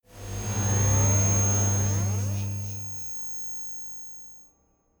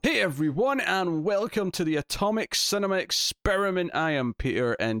everyone, and welcome to the Atomic Cinema Experiment. I am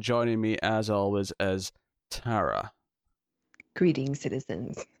Peter, and joining me, as always, is Tara. Greetings,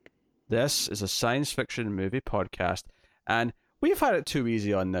 citizens. This is a science fiction movie podcast, and we've had it too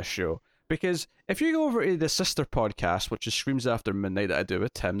easy on this show, because if you go over to the sister podcast, which is Screams After Midnight that I do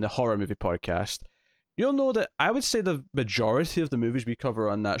with Tim, the horror movie podcast, you'll know that I would say the majority of the movies we cover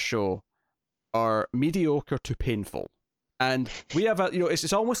on that show are mediocre to painful. And we have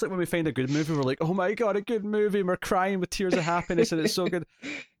it's almost like when we find a good movie, we're like, oh my god, a good movie, and we're crying with tears of happiness, and it's so good.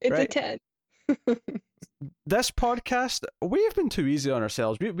 It's right? a 10. This podcast, we have been too easy on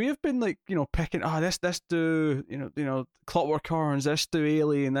ourselves. We have been like, picking, this do, Clockwork Orange, this do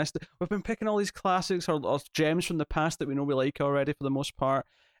Alien, we've been picking all these classics or gems from the past that we know we like already for the most part.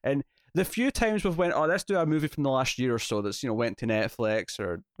 And the few times we've went, let's do a movie from the last year or so that's, went to Netflix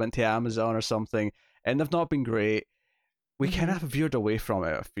or went to Amazon or something, and they've not been great. We kind of veered away from it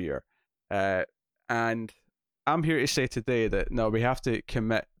out of fear. And I'm here to say today that, no, we have to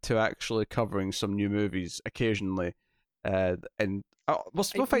commit to actually covering some new movies occasionally. And we'll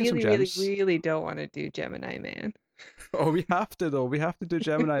find some gems. I really don't want to do Gemini Man. Oh, we have to, though. We have to do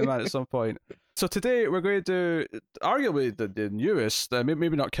Gemini Man at some point. So today we're going to do arguably the newest, maybe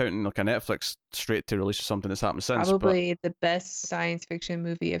not counting like a Netflix straight to release or something that's happened since. Probably the best science fiction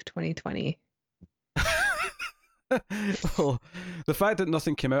movie of 2020. Well, the fact that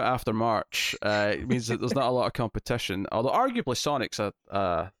nothing came out after March means that there's not a lot of competition. Although arguably Sonic's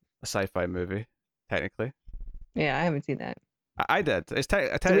a sci-fi movie, technically. Yeah, I haven't seen that. I did. It's Do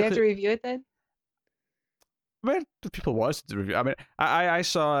we have to review it then? Where do people want us to review? I mean, I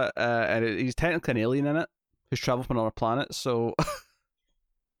saw it, and he's technically an alien in it who's traveled from another planet, so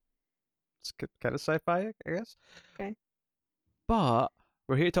it's kind of sci-fi, I guess. Okay. But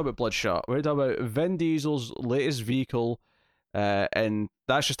we're here to talk about Bloodshot. We're here to talk about Vin Diesel's latest vehicle, and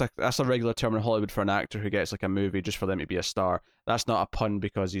that's a regular term in Hollywood for an actor who gets like a movie just for them to be a star. That's not a pun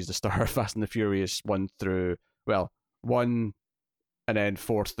because he's the star of Fast and the Furious 1 and then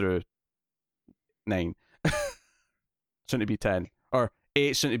 4 through 9. Soon to be 10. Or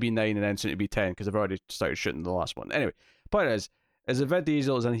 8 soon to be 9 and then soon to be 10 because they've already started shooting the last one. Anyway, point is that Vin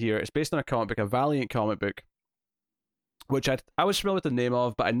Diesel is in here. It's based on a comic book, a Valiant comic book, which I was familiar with the name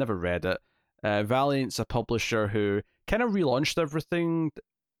of, but I never read it. Valiant's a publisher who kind of relaunched everything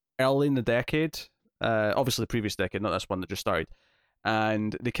early in the decade. Obviously the previous decade, not this one that just started.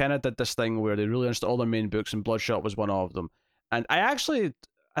 And they kind of did this thing where they relaunched all their main books, and Bloodshot was one of them. And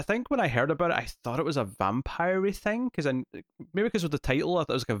I think when I heard about it, I thought it was a vampire-y thing, maybe because of the title, I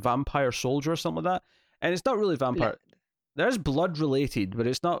thought it was like a vampire soldier or something like that. And it's not really vampire. There's blood related, but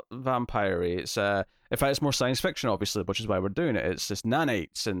it's not vampire-y. It's in fact, it's more science fiction, obviously, which is why we're doing it. It's just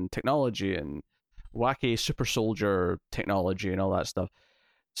nanites and technology and wacky super soldier technology and all that stuff.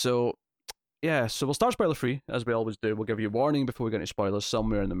 So, yeah, so we'll start spoiler-free, as we always do. We'll give you a warning before we get into spoilers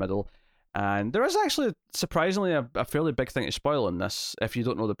somewhere in the middle. And there is actually, surprisingly, a fairly big thing to spoil in this, if you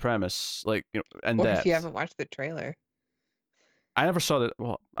don't know the premise, like, in Or depth. if you haven't watched the trailer. I never saw that.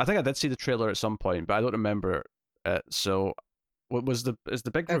 Well, I think I did see the trailer at some point, but I don't remember it. So, is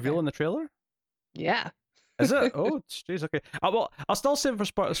the big reveal in the trailer? Yeah. Is it? Oh, jeez, okay. Well, I'll still save it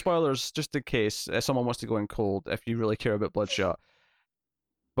for spoilers just in case someone wants to go in cold if you really care about Bloodshot.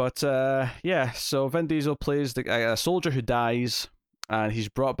 But, yeah, so Vin Diesel plays a soldier who dies, and he's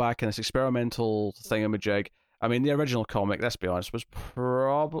brought back in this experimental thingamajig. I mean, the original comic, let's be honest, was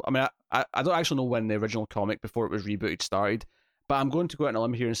probably... I mean, I don't actually know when the original comic, before it was rebooted, started, but I'm going to go out on a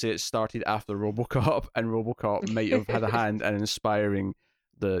limb here and say it started after RoboCop, and RoboCop might have had a hand in inspiring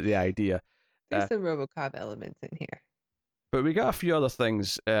the idea. There's some RoboCop elements in here. But we got a few other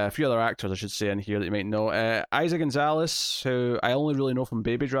things, a few other actors, I should say, in here that you might know. Isa Gonzalez, who I only really know from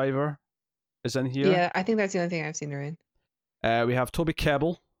Baby Driver, is in here. Yeah, I think that's the only thing I've seen her in. We have Toby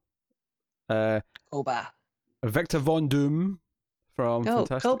Kebbell. Koba. Victor Von Doom from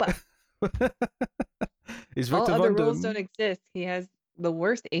Fantastic. Koba. He's Victor All Von other Doom. roles don't exist. He has the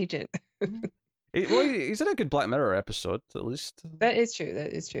worst agent. He's in a good Black Mirror episode, at least. That is true.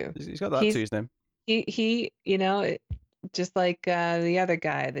 He's got that to his name. He just like the other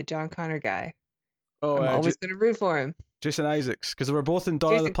guy, the John Connor guy. Oh, I'm always going to root for him. Jason Isaacs, because they were both in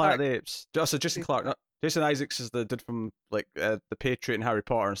Dawn of the Planet of the Apes. Jason Clarke. Not Jason Isaacs is the dude from like the Patriot and Harry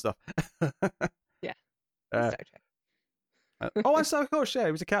Potter and stuff. Yeah. Star Trek. And Star Course, yeah,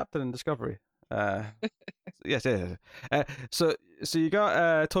 he was a captain in Discovery. Yes. So you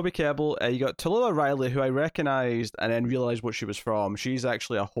got Toby Kebbell, you got Tallulah Riley, who I recognised and then realised what she was from. She's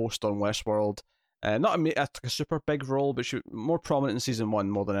actually a host on Westworld. Not a super big role, but she more prominent in season 1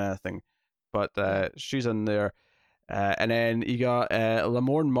 more than anything. But she's in there. And then you got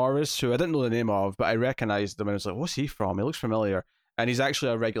Lamorne Morris, who I didn't know the name of, but I recognized him and I was like, what's he from? He looks familiar. And he's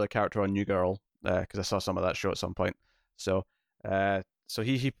actually a regular character on New Girl, because I saw some of that show at some point. So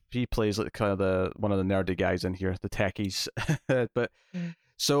he plays like kind of the one of the nerdy guys in here, the techies. But Mm.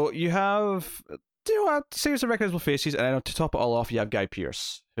 so you have series of recognizable faces, and then to top it all off, you have Guy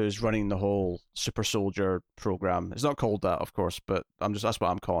Pearce, who's running the whole super soldier program. It's not called that, of course, but that's what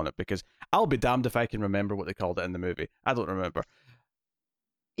I'm calling it, because I'll be damned if I can remember what they called it in the movie. I don't remember.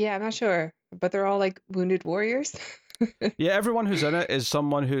 Yeah, I'm not sure, but they're all like wounded warriors. Yeah, everyone who's in it is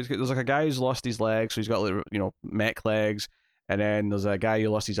someone there's like a guy who's lost his legs, so he's got like mech legs, and then there's a guy who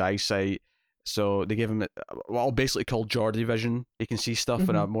lost his eyesight. So they give him what I'll basically call Geordie vision. He can see stuff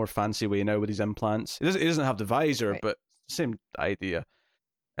in a more fancy way now with his implants. He doesn't have the visor, Right. but same idea.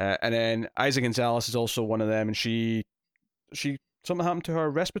 And then Isa Gonzalez is also one of them, and she something happened to her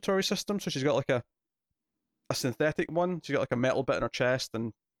respiratory system, so she's got like a synthetic one. She's got like a metal bit in her chest,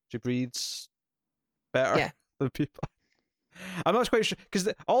 and she breathes better Yeah. than people. I'm not quite sure because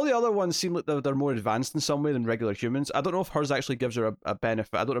all the other ones seem like they're more advanced in some way than regular humans. I don't know if hers actually gives her a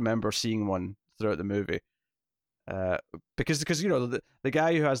benefit. I don't remember seeing one throughout the movie. Because the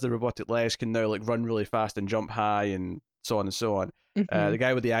guy who has the robotic legs can now like run really fast and jump high and so on and so on. Mm-hmm. The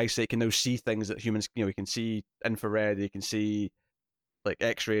guy with the eyesight can now see things that humans, he can see infrared, he can see like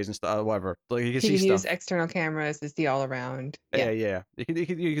X-rays and stuff, whatever. Like he can He see can use stuff. external cameras to see all around. Yeah. Yeah. You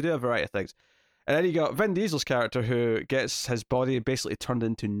can do a variety of things. And then you got Vin Diesel's character who gets his body basically turned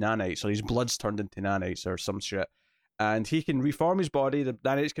into nanites, or his blood's turned into nanites or some shit. And he can reform his body. The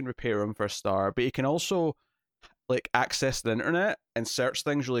nanites can repair him for a start, but he can also like access the internet and search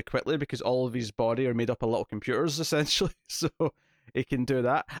things really quickly because all of his body are made up of little computers essentially. So he can do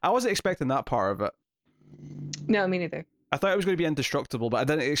that. I wasn't expecting that part of it. No, me neither. I thought it was going to be indestructible, but I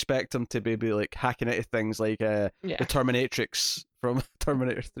didn't expect him to be like hacking into things like the Yeah. Terminatrix from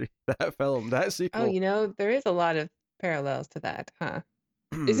Terminator 3. That film, that sequel. Oh, there is a lot of parallels to that, huh?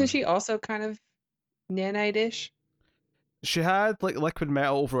 Isn't she also kind of nanite-ish? She had like liquid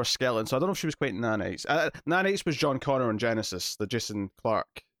metal over her skeleton, so I don't know if she was quite nanites. Nanites was John Connor in Genesis, the Jason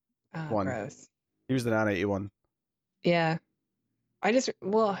Clarke Oh, one. gross. He was the nanite one. Yeah. I'm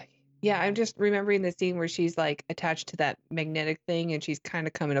just remembering the scene where she's like attached to that magnetic thing and she's kind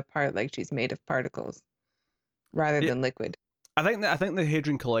of coming apart like she's made of particles rather Yeah, than liquid. I think the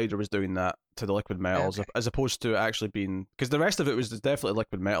Hadron Collider was doing that to the liquid metals, Okay. as opposed to actually being, because the rest of it was definitely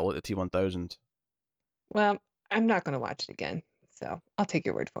liquid metal at the T1000. Well, I'm not going to watch it again, so I'll take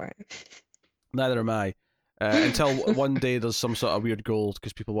your word for it. Neither am I. Until one day there's some sort of weird gold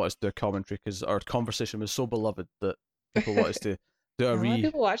because people want us to do a commentary because our conversation was so beloved that people want us to do A lot of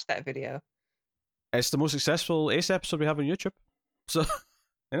people watch that video. It's the most successful Ace episode we have on YouTube. So,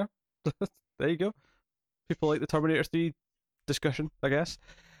 there you go. People like the Terminator 3 discussion, I guess.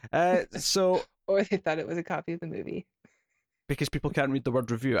 So Or they thought it was a copy of the movie. because people can't read the word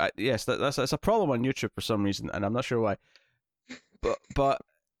review, yes, that's a problem on YouTube for some reason, and I'm not sure why. But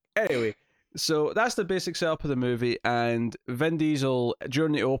anyway, so that's the basic setup of the movie, and Vin Diesel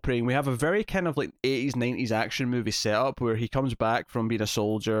during the opening, we have a very kind of like 80s 90s action movie setup where he comes back from being a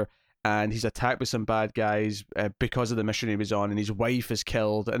soldier and he's attacked by some bad guys because of the mission he was on, and his wife is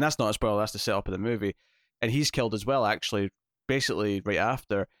killed, and that's not a spoiler, that's the setup of the movie, and he's killed as well actually, basically right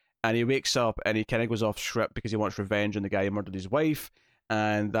after, and he wakes up and he kind of goes off script because he wants revenge on the guy who murdered his wife,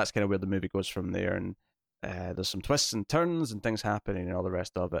 and that's kind of where the movie goes from there, and there's some twists and turns and things happening and all the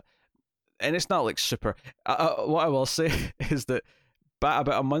rest of it. And it's not like super. What I will say is that about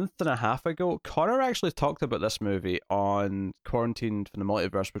a month and a half ago, Connor actually talked about this movie on Quarantine from the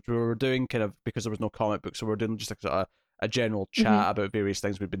Multiverse, which we were doing kind of because there was no comic book, so we were doing just like sort of a general chat about various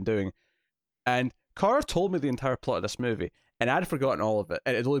things we've been doing. And Connor told me the entire plot of this movie, and I'd forgotten all of it,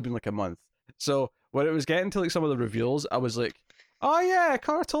 and it had only been like a month. So when it was getting to like some of the reveals, I was like, "Oh yeah,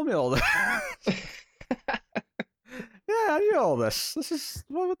 Connor told me all that." Yeah, I knew all this. This is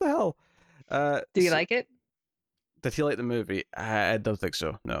what the hell. Do you like it? Did he like the movie? I don't think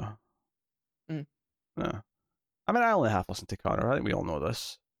so. No. Mm. No. I mean, I only half listened to Connor. I think we all know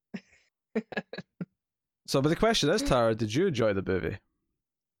this. So, but the question is, Tara, did you enjoy the movie?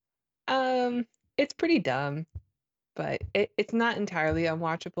 It's pretty dumb, but it's not entirely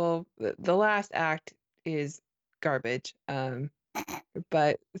unwatchable. The last act is garbage.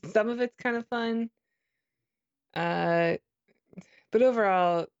 But some of it's kind of fun. But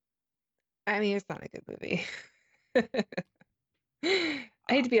overall, I mean, it's not a good movie. I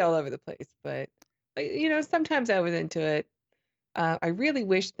hate to be all over the place, but sometimes I was into it. I really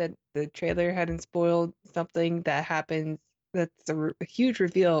wish that the trailer hadn't spoiled something that happens that's a huge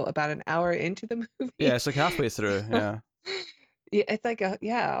reveal about an hour into the Yeah, movie. it's like halfway through. Yeah. Yeah, it's like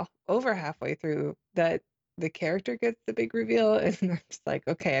over halfway through that the character gets the big reveal, and I'm just like,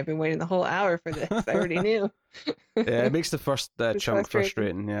 okay, I've been waiting the whole hour for this. I already knew. Yeah, it makes the first It's chunk frustrating.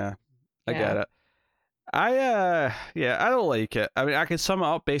 frustrating. Yeah, I Yeah. get it. I don't like it. I mean, I can sum it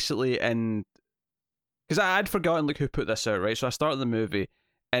up basically in because I'd forgotten like who put this out, right? So I started the movie,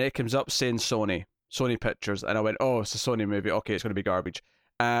 and it comes up saying Sony Pictures, and I went, oh, it's a Sony movie. Okay, it's going to be garbage,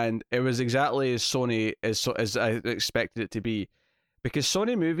 and it was exactly as Sony as I expected it to be, because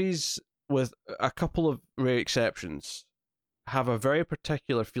Sony movies, with a couple of rare exceptions, have a very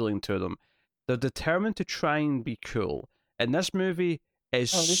particular feeling to them. They're determined to try and be cool, and this movie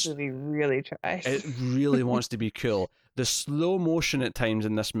Oh, this is movie really tries. it really wants to be cool. The slow motion at times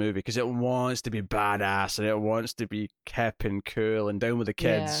in this movie, because it wants to be badass and it wants to be hip and cool and down with the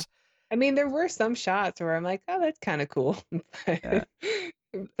Yeah. kids. I mean, there were some shots where I'm like, oh, that's kind of cool. Yeah,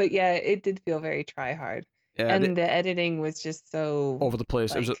 But yeah, it did feel very try hard. yeah, And the editing was just so over the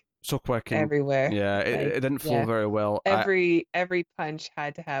place. It was like so quick and everywhere. yeah, Like, it didn't flow yeah, very well. every punch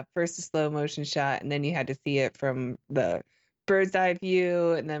had to have first a slow motion shot, and then you had to see it from the bird's eye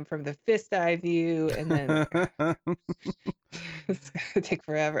view, and then from the fist eye view, and then it's gonna take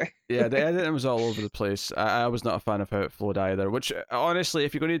forever. Yeah, the editing was all over the place. I was not a fan of how it flowed either. Which, honestly,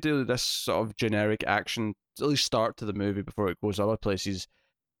 if you're going to do this sort of generic action, at least start to the movie before it goes other places.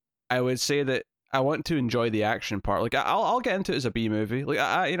 I would say that I want to enjoy the action part. Like I'll get into it as a B movie. Like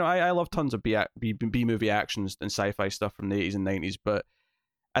I love tons of B movie actions and sci-fi stuff from the 80s and 90s, but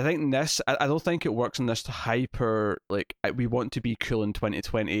I think I don't think it works in this hyper like we want to be cool in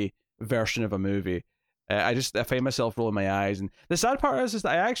 2020 version of a movie. I find myself rolling my eyes, and the sad part is that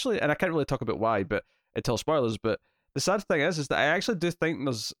I actually, and I can't really talk about why, but until spoilers. But the sad thing is that I actually do think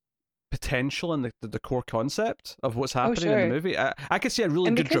there's potential in the core concept of what's Oh, happening in the sure. movie. I could see a really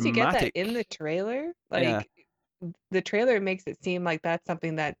And good because you get that in the dramatic. trailer, Yeah. like the trailer makes it seem like that's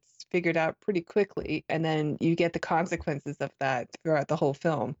something that's figured out pretty quickly, and then you get the consequences of that throughout the whole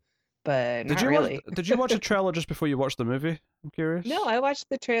film, but Did not you watch? really. Did you watch the trailer just before you watched the movie? I'm No, curious. I watched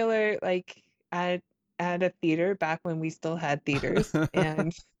the trailer like at a theater back when we still had theaters,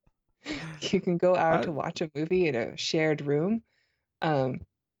 and you can go out I, to watch a movie in a shared room. Um,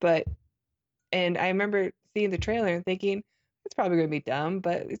 but and I remember seeing the trailer and thinking it's probably going to be dumb,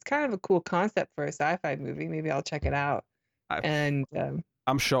 but it's kind of a cool concept for a sci-fi movie. Maybe I'll check it out. I, And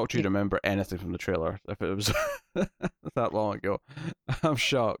I'm shocked you'd yeah, remember anything from the trailer if it was that long ago. I'm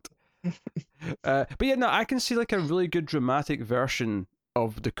shocked. But yeah, no, I can see like a really good dramatic version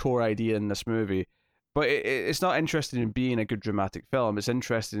of the core idea in this movie, but it's not interested in being a good dramatic film. It's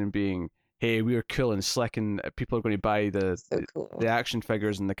interested in being, hey, we're cool and slick, and people are going to buy so cool. the action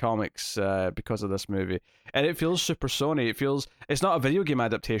figures and the comics because of this movie. And it feels super Sony. It's not a video game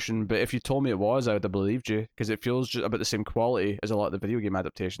adaptation, but if you told me it was, I would have believed you because it feels just about the same quality as a lot of the video game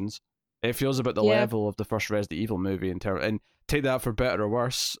adaptations. It feels about the Yeah, level of the first Resident Evil movie and take that for better or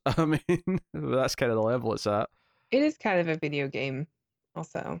worse. I mean, that's kind of the level it's at. it is kind of a video game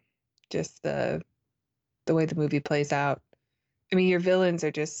also. Just the way the movie plays out. I mean, your villains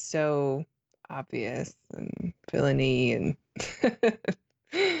are just so obvious and villainy and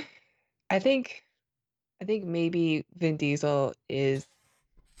I think I think maybe Vin Diesel is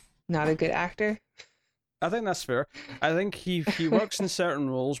not a good actor. I think that's fair. I think he works in certain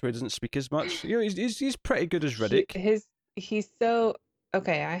roles where he doesn't speak as much. You know, he's pretty good as He Riddick. his he's so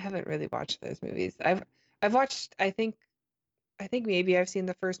okay. I haven't really watched those movies. I've watched. I think maybe I've seen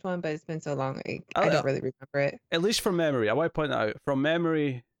the first one, but it's been so long. I I, don't really remember it. at least from memory, I want to point that out. From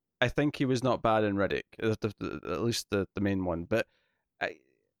memory, I think he was not bad in Riddick, at least the main one. But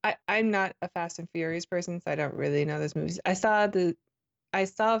I, I'm not a Fast and Furious person, so I don't really know those movies. I saw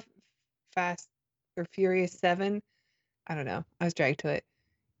Fast or Furious 7. I don't know. I was dragged to it.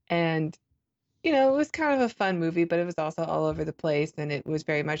 And it was kind of a fun movie, but it was also all over the place and it was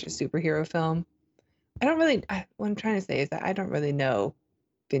very much a superhero film. What I'm trying to say is that I don't really know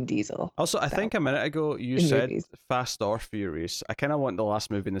Vin Diesel also, I that think a minute ago you in said movies. Fast or Furious. I kind of want the last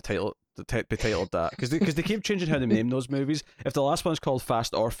movie in the title to be titled that because they keep changing how they name those movies. If the last one's called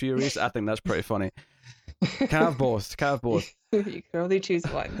Fast or Furious, I think that's pretty funny. Can I have both? Can I have both? You can only choose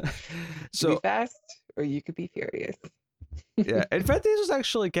one. You could be So fast or you could be furious. yeah, and Vin Diesel's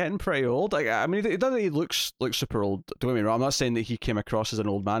actually getting pretty old. Like, I mean, he doesn't. He looks super old. Don't get me wrong. I'm not saying that he came across as an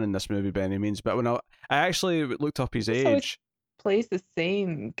old man in this movie by any means. But when I actually looked up his Just always age, plays the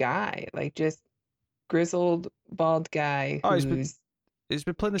same guy, like just grizzled bald guy oh, who's he's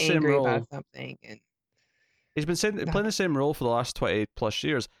been playing the same angry about role. something and He's been playing not the same role for the last 20 plus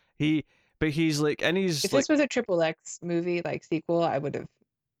years. He but he's like, and he's If like, this was a Triple X movie, like sequel, I would have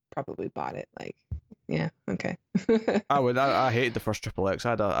probably bought it. Like, yeah, okay. I hated the first Triple X.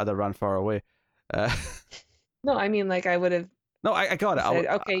 I'd have ran far away. Uh, No, I mean, like, I would have no, I got it. said,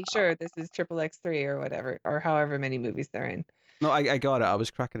 okay, sure, this is Triple X3 or whatever, or however many movies they're in. No, I got it. I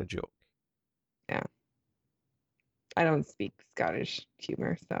was cracking a joke. Yeah. I don't speak Scottish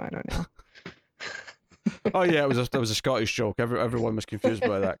humor, so I don't know. Oh yeah, it was a Scottish joke. Everyone was confused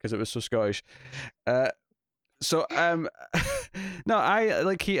by that because it was so Scottish. So no, I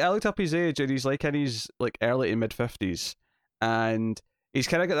looked up his age and he's like in his like early to mid 50s, and he's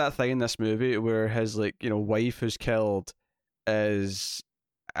kind of got that thing in this movie where his like wife who's killed is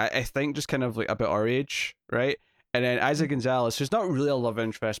I think just kind of like about our age, right? And then Isa Gonzalez, who's not really a love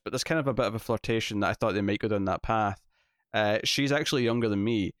interest, but there's kind of a bit of a flirtation that I thought they might go down that path. She's actually younger than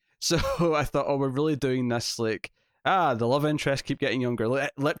me, so I thought, oh, we're really doing this like the love interest keep getting younger.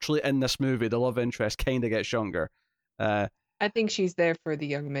 Literally in this movie, the love interest kind of gets younger. I think she's there for the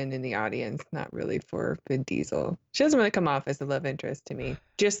young men in the audience, not really for Vin Diesel. She doesn't really come off as a love interest to me.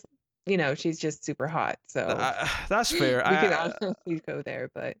 Just, she's just super hot. So that's fair. We can honestly go there,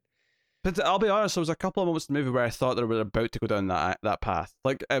 but I'll be honest, there was a couple of moments in the movie where I thought they were about to go down that path.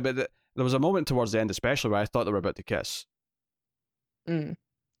 Like, but there was a moment towards the end, especially, where I thought they were about to kiss.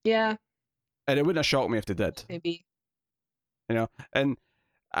 Yeah. And it wouldn't have shocked me if they did. Maybe. And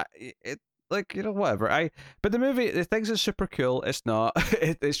whatever. But the movie, it thinks it's super cool. It's not.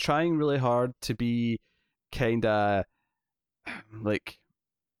 It's trying really hard to be kind of like,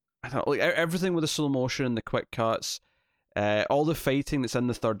 I don't know, like everything with the slow motion and the quick cuts, all the fighting that's in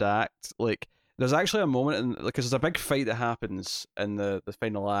the third act. Like, there's actually a moment because there's a big fight that happens in the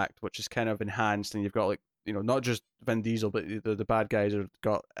final act, which is kind of enhanced, and you've got like not just Vin Diesel, but the bad guys have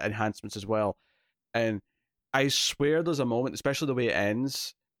got enhancements as well. And I swear there's a moment, especially the way it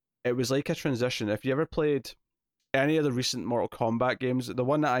ends, it was like a transition. If you ever played any of the recent Mortal Kombat games, the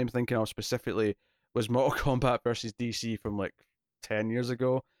one that I'm thinking of specifically was Mortal Kombat versus DC from like 10 years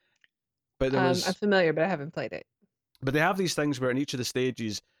ago. But I'm familiar, but I haven't played it. But they have these things where in each of the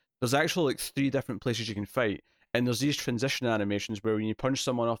stages, there's actually like 3 different places you can fight. And there's these transition animations where when you punch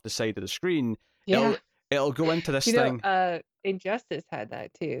someone off the side of the screen, it'll go into this thing. Injustice had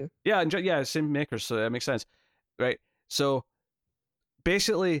that too. Yeah, same makers, so that makes sense. Right. So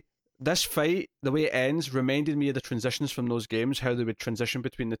basically, this fight, the way it ends, reminded me of the transitions from those games, how they would transition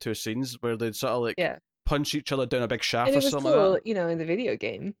between the 2 scenes, where they'd sort of like punch each other down a big shaft or something cool, like that. In the video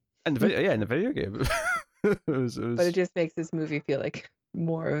game. In the video game. But it just makes this movie feel like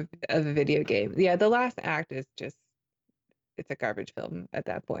more of a video game. Yeah, the last act is just, it's a garbage film at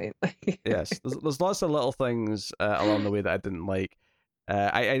that point. Yes, there's lots of little things along the way that I didn't like.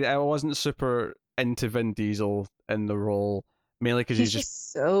 I wasn't super into Vin Diesel in the role, mainly because he's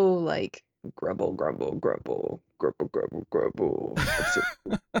just so like grumble, grumble, grumble, grumble, grumble, grumble,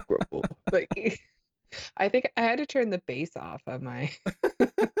 grumble. Like, I think I had to turn the bass off on my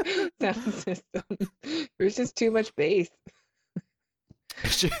sound system. There's just too much bass.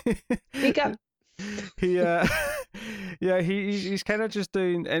 Speak up. He's kind of just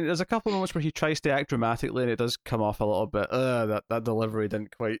doing, and there's a couple of moments where he tries to act dramatically, and it does come off a little bit. That delivery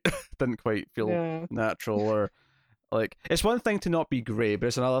didn't quite feel natural, or like, it's one thing to not be great, but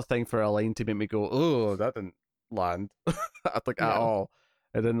it's another thing for a line to make me go, oh, that didn't land, at all.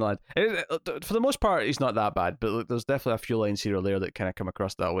 It didn't land. For the most part, he's not that bad, but there's definitely a few lines here or there that kind of come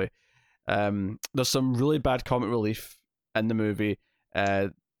across that way. There's some really bad comic relief in the movie.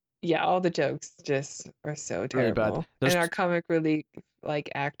 All the jokes just are so terrible. Really bad. And our comic relief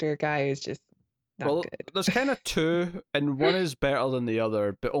actor guy is just not good. There's kind of 2, and one is better than the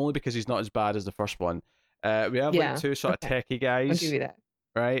other, but only because he's not as bad as the first one. We have 2 sort of techie guys. I'll give you that.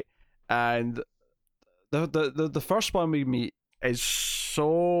 Right? And the first one we meet is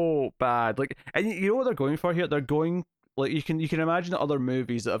so bad. Like, and you know what they're going for here? They're going, like, you can imagine other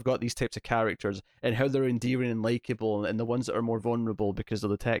movies that have got these types of characters and how they're endearing and likable, and the ones that are more vulnerable because of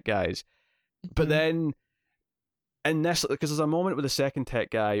the tech guys. But then in this, because there's a moment with the second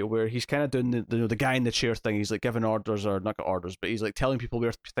tech guy where he's kind of doing the guy in the chair thing. He's like giving orders, or not orders, but he's like telling people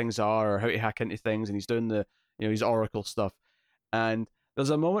where things are or how to hack into things, and he's doing the his oracle stuff. And there's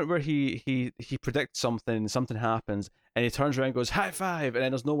a moment where he predicts something happens, and he turns around and goes, high five, and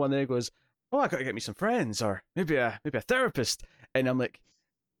then there's no one there. He goes, oh, I gotta get me some friends, or maybe a therapist. And I'm like,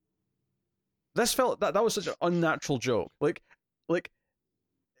 this felt that was such an unnatural joke. Like,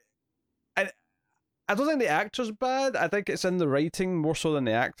 and I don't think the actor's bad. I think it's in the writing more so than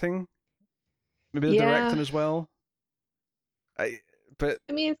the acting. Maybe the directing as well. I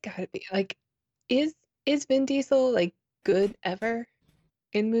mean, it's gotta be like, is Vin Diesel like good ever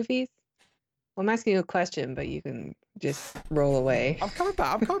in movies? Well, I'm asking you a question, but you can just roll away. I'm coming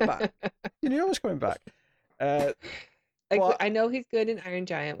back. I'm coming back. You knew I was coming back. Like But I know he's good in Iron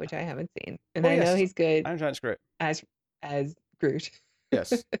Giant, which I haven't seen, and oh I know yes, he's good Iron Giant's great. as Groot.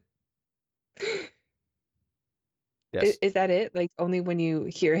 Yes, yes. Is that it? Like only when you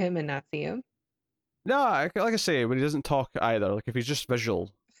hear him and not see him? No, like I say, when he doesn't talk either, like if he's just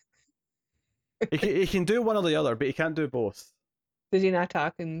visual, he can do one or the other, but he can't do both. Did he not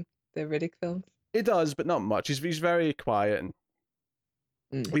talk in the Riddick films? He does, but not much. He's very quiet and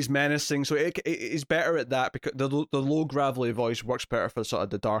he's menacing, so he's better at that because the low gravelly voice works better for sort of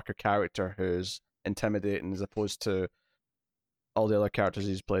the darker character who's intimidating as opposed to all the other characters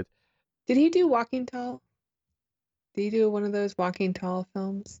he's played. Did he do Walking Tall? Did he do one of those Walking Tall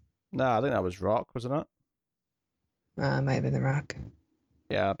films? Nah, I think that was Rock, wasn't it? Might have been The Rock.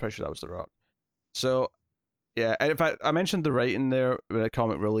 Yeah, I'm pretty sure that was The Rock. So, yeah, and in fact, I mentioned the writing there with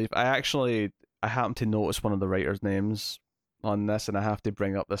Comic Relief. I happened to notice one of the writers' names on this, and I have to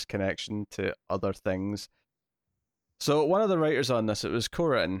bring up this connection to other things. So, one of the writers on this, it was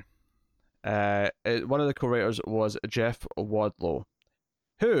co-written. One of the co-writers was Jeff Wadlow,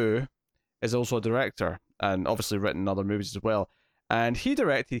 who is also a director and obviously written other movies as well. And he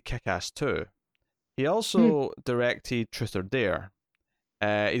directed Kick-Ass 2. He also directed Truth or Dare.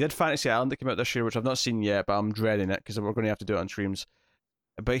 He did Fantasy Island that came out this year, which I've not seen yet, but I'm dreading it because we're going to have to do it on streams.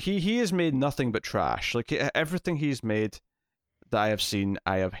 But he has made nothing but trash. Like everything he's made that I have seen,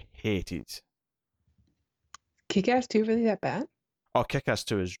 I have hated. Kick-Ass 2 really that bad? Oh, Kick-Ass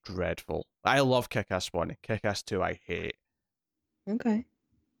 2 is dreadful. I love Kick-Ass 1. Kick-Ass 2 I hate. Okay.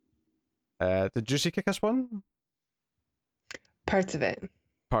 Did you see Kick-Ass 1? Parts of it.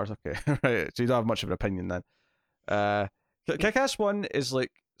 Parts, okay. Right, so you don't have much of an opinion then. Kick-Ass 1 is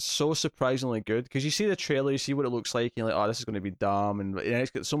like so surprisingly good because you see the trailer, you see what it looks like, and you're like, oh, this is going to be dumb, and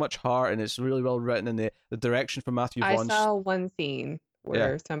it's got so much heart, and it's really well written, and the direction from Matthew Vaughn. I saw one scene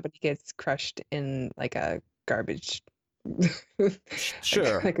where somebody gets crushed in like a garbage.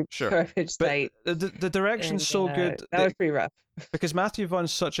 Sure, like a sure. garbage site. The direction's so good. That was pretty rough. Because Matthew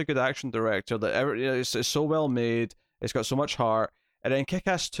Vaughn's such a good action director that it's so well made. It's got so much heart, and then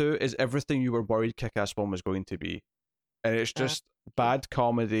Kick-Ass 2 is everything you were worried Kick-Ass 1 was going to be. And it's just bad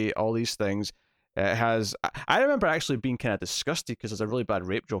comedy, all these things. It has. I remember actually being kind of disgusted because there's a really bad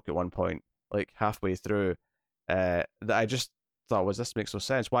rape joke at one point, like halfway through, that I just thought this makes no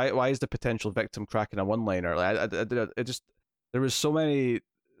sense. Why is the potential victim cracking a one-liner? Like, it just there was so many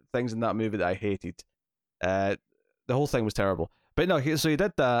things in that movie that I hated. The whole thing was terrible. But no, so he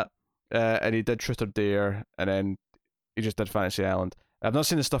did that, and he did Truth or Dare, and then he just did Fantasy Island. I've not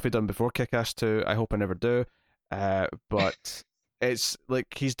seen the stuff he done before Kick-Ass 2. I hope I never do. But it's like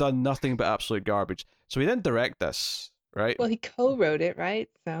he's done nothing but absolute garbage. So he didn't direct this, right? Well, he co-wrote it, right?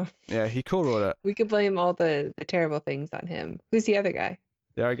 So yeah, he co-wrote it. We could blame all the terrible things on him. Who's the other guy?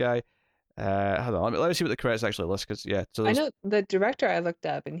 The other guy. Hold on, let me see what the credits actually list. Because yeah, so I know the director. I looked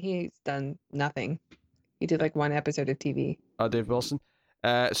up, and he's done nothing. He did like one episode of TV. Oh, Dave Wilson.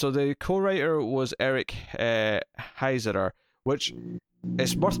 So the co-writer was Eric Heiserer, which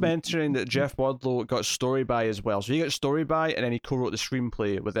it's worth mentioning that Jeff Wadlow got story by as well. So he got story by, and then he co-wrote the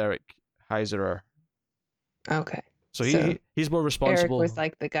screenplay with Eric Heiserer. Okay. So he's more responsible. Eric was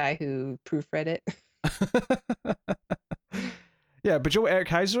like the guy who proofread it. Yeah, but you know what Eric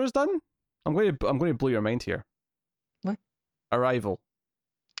Heiser has done? I'm going to blow your mind here. What? Arrival.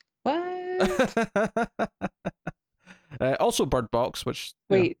 What? Also Bird Box, which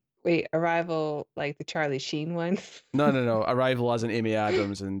wait, Arrival, like the Charlie Sheen one? No. Arrival as in Amy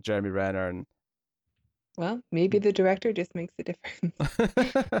Adams and Jeremy Renner and. Well, maybe the director just makes a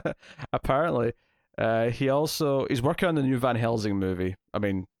difference. Apparently, he's working on the new Van Helsing movie. I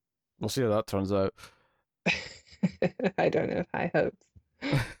mean, we'll see how that turns out. I don't have high hopes.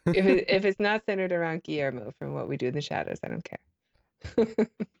 if it's not centered around Guillermo from What We Do in the Shadows, I don't care.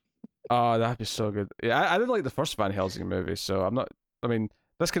 Oh, that'd be so good. Yeah, I didn't like the first Van Helsing movie, so I'm not. I mean,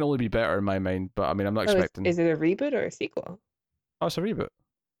 this can only be better in my mind, but I mean, I'm not expecting. Is it a reboot or a sequel? Oh, it's a reboot.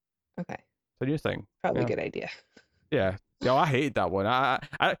 Okay. It's a new thing. Probably a good idea. Yeah. Yeah, I hated that one.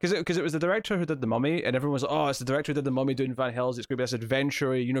 Because it was the director who did The Mummy, and everyone was like, oh, it's the director who did The Mummy doing Van Helsing. It's going to be this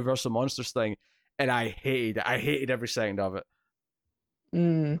adventure Universal Monsters thing, and I hated it. I hated every second of it.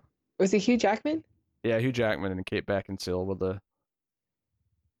 Was it Hugh Jackman? Yeah, Hugh Jackman and Kate Beckinsale with the.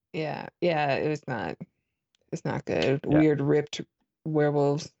 Yeah, it was not. It's not good. Yeah. Weird ripped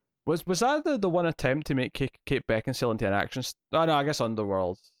werewolves. Was that the one attempt to make Kate Beckinsale into an action? Oh no, I guess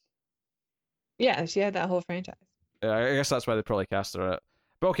Underworld. Yeah, she had that whole franchise. Yeah, I guess that's why they probably cast her in it.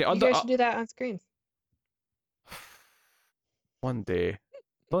 But okay, you guys should do that on screens. One day,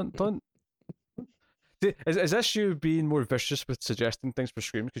 don't. See, is this you being more vicious with suggesting things for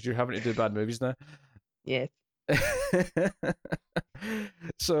Scream because you're having to do bad movies now? Yes.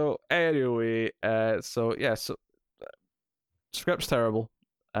 So anyway, so yeah, so script's terrible,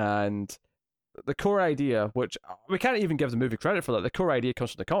 and the core idea, which we can't even give the movie credit for that, the core idea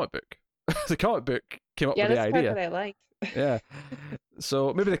comes from the comic book. The comic book came up Yeah, with the that's the part idea. that I liked. Yeah.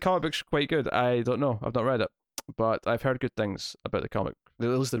 So maybe the comic book's quite good. I don't know. I've not read it, but I've heard good things about the comic. At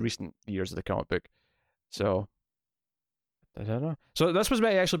least the recent years of the comic book. So I don't know. So this was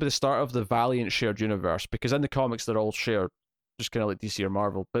meant to actually be the start of the Valiant shared universe because in the comics they're all shared, just kind of like DC or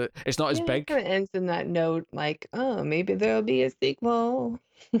Marvel, but it's not as Yeah, it big. kind of ends in that note, like, oh, maybe there'll be a sequel.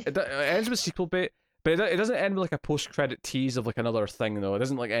 It ends with sequel bait, but it doesn't end with like a post-credit tease of like another thing though. It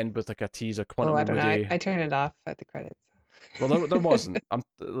doesn't like end with like a tease of Oh, Quantum I don't know. Woody. I turned it off at the credits. Well, there wasn't.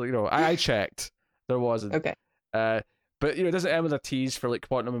 I checked. There wasn't. Okay. But it doesn't end with a tease for like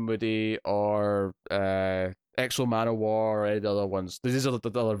Quantum and Woody or Exo Manowar or any other ones. These are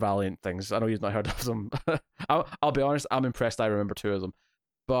the other Valiant things. I know you've not heard of them. I'll be honest. I'm impressed. I remember two of them,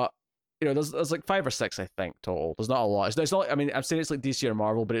 but there's like 5 or 6 I think total. There's not a lot. It's not. I mean, I'm saying it's like DC or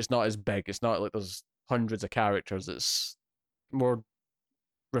Marvel, but it's not as big. It's not like there's hundreds of characters. It's more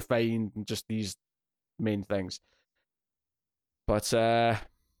refined than just these main things. But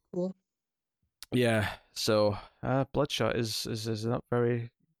Cool. yeah, so Bloodshot is not very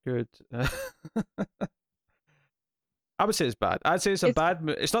good. I would say it's bad. I'd say it's a bad.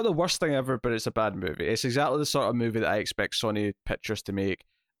 It's not the worst thing ever, but it's a bad movie. It's exactly the sort of movie that I expect Sony Pictures to make,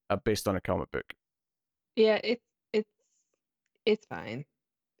 based on a comic book. Yeah, it's fine.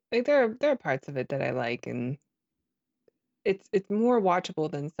 Like there are parts of it that I like, and it's more watchable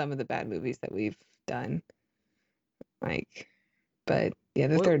than some of the bad movies that we've done. Like, but yeah,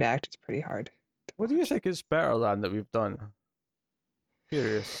 the third act is pretty hard. What do you think is better than that we've done?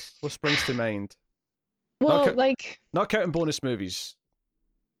 Curious. What springs to mind? Well, Not counting bonus movies.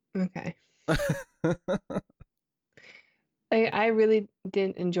 Okay. I really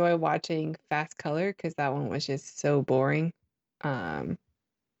didn't enjoy watching Fast Color because that one was just so boring. But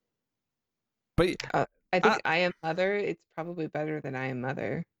I think I Am Mother. It's probably better than I Am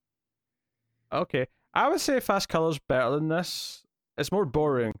Mother. Okay, I would say Fast Color's better than this. It's more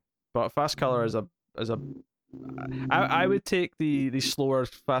boring, but Fast Color is a. I would take the slower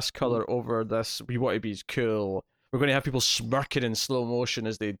Fast Color over this. We want to be cool. We're going to have people smirking in slow motion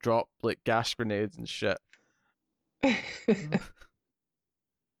as they drop like gas grenades and shit.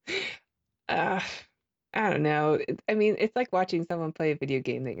 I don't know. I mean, it's like watching someone play a video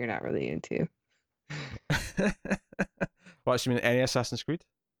game that you're not really into. What, you mean any Assassin's Creed?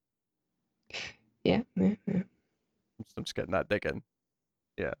 Yeah. I'm just getting that dig in.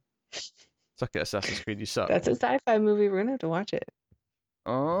 Yeah. Suck it, Assassin's Creed, you suck. That's a sci-fi movie. We're gonna have to watch it.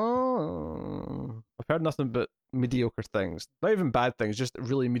 Oh, I've heard nothing but mediocre things. Not even bad things, just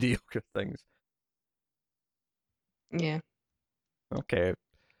really mediocre things. Yeah. Okay.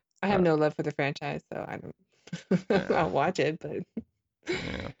 I have no love for the franchise, so I don't. I'll watch it, but.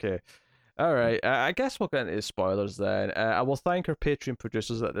 Yeah, okay. All right. I guess we'll get into the spoilers then. I will thank our Patreon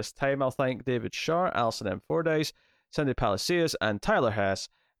producers at this time. I'll thank David Shaw, Alison M. Fordyce, Cindy Palacios, and Tyler Hess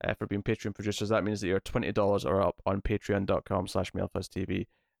for being Patreon producers. That means that you're $20 or up on patreon.com/MailFuzzTV.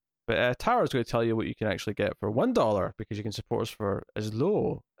 But Tara's going to tell you what you can actually get for $1 because you can support us for as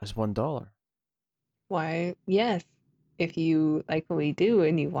low as $1. Why, yes. If you like what we do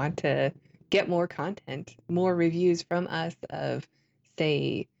and you want to get more content, more reviews from us of,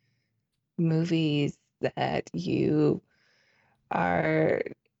 say, movies that you are.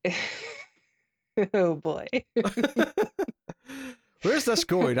 Oh boy. Where's this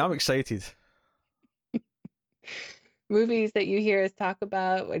going? I'm excited. Movies that you hear us talk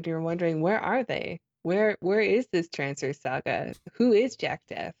about when you're wondering, where are they? Where is this transfer saga? Who is Jack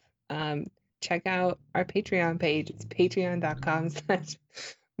Death? Check out our Patreon page. It's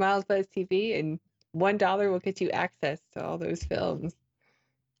patreon.com/MilesBuzzTV, and $1 will get you access to all those films.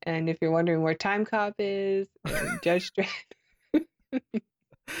 And if you're wondering where Time Cop is and Judge Dredd,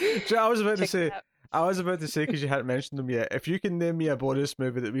 So I was about to say because you hadn't mentioned them yet. If you can name me a bonus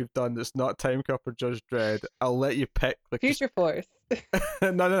movie that we've done that's not Time Cop or Judge Dredd, I'll let you pick. Like Future Force. No,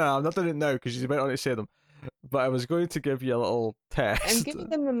 I'm not doing it now because you went on to say them. But I was going to give you a little test. I'm giving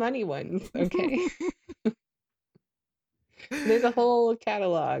them the money ones, okay? There's a whole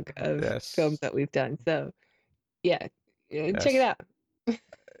catalog of films that we've done. So, yeah, check it out.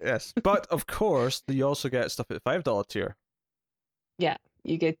 Yes, but of course, you also get stuff at $5 tier. Yeah,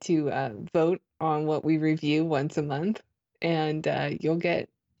 you get to vote on what we review once a month, and you'll get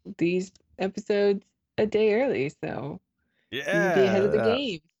these episodes a day early. So, yeah, you'll be ahead of the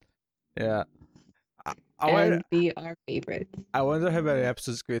game. Yeah. I wonder, and be our favorites. I wonder how many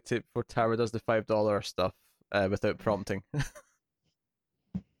episodes it's going to take before Tara does the $5 stuff without prompting.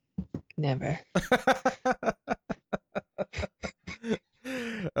 Never.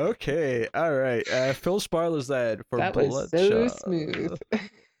 Okay, all right. Full spoilers then for That was so Bloodshot. smooth.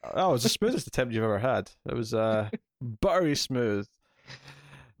 Oh, it was the smoothest attempt you've ever had. It was buttery smooth.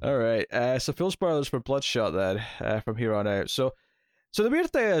 All right. So full spoilers for Bloodshot then from here on out. So the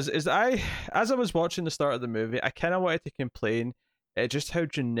weird thing is as I was watching the start of the movie, I kind of wanted to complain at just how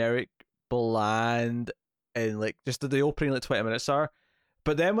generic, bland, and like just the opening like 20 minutes are.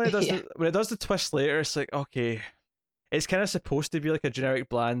 But then when it does Yeah. when it does the twist later, it's like okay, it's kind of supposed to be like a generic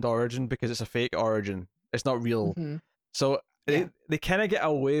bland origin because it's a fake origin. It's not real. hmm So Yeah. they kind of get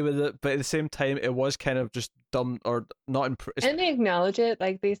away with it, but at the same time, it was kind of just dumb or not. And they acknowledge it.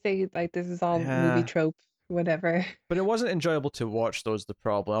 Like they say, like this is all movie Yeah, trope, whatever. but it wasn't enjoyable to watch. Those the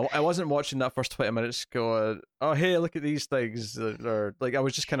problem. I wasn't watching that first 20 minutes going, oh hey, look at these things, or like I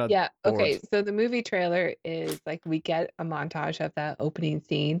was just kind of Yeah. bored. Okay. So the movie trailer is like we get a montage of that opening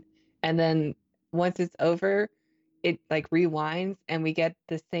scene, and then once it's over, it like rewinds, and we get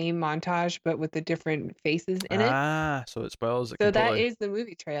the same montage but with the different faces in it. So it spoils it So that completely. is the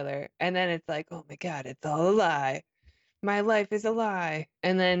movie trailer, and then it's like, oh my god, it's all a lie. My life is a lie.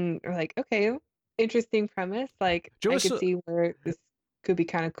 And then we're like, okay, interesting premise. Like Do you know I what's could see where this could be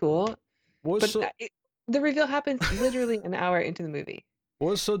kind of cool. But so the reveal happens literally an hour into the movie.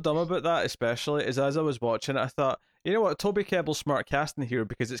 what's so dumb about that, especially, is as I was watching it, I thought, you know what, Toby Kebbell's smart casting here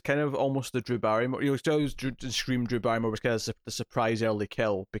because it's kind of almost the Drew Barrymore. You know, always scream Drew Barrymore was kind of the surprise early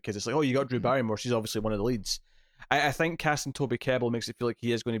kill because it's like, oh, you got Drew Barrymore, she's obviously one of the leads. I think casting Toby Kebbell makes it feel like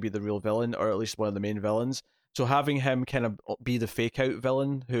he is going to be the real villain, or at least one of the main villains. So having him kind of be the fake out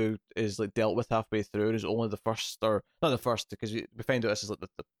villain who is like dealt with halfway through is only the first, or not the first, because we find out this is like the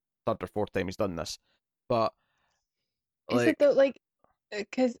third or fourth time he's done this. But Is it like, though? Like,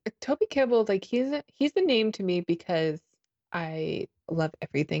 because Toby Kebbell, like he's the name to me because I love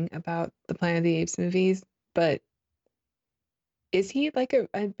everything about the Planet of the Apes movies. But is he like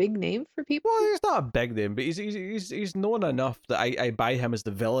a big name for people? well, he's not a big name, but he's known enough that I buy him as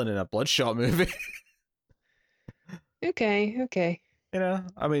the villain in a Bloodshot movie. Okay, okay. You know,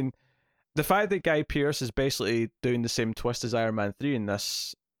 I mean, the fact that Guy Pearce is basically doing the same twist as Iron Man 3 in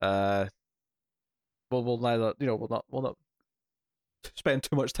this, we'll neither, you know, we'll not spend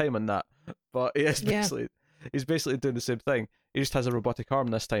too much time on that. But he is Yeah. basically he's basically doing the same thing. He just has a robotic arm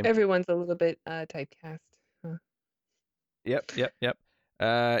this time. Everyone's a little bit typecast. Huh. Yep. You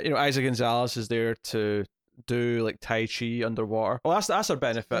know, Isaac Gonzalez is there to do like Tai Chi underwater. Oh, that's her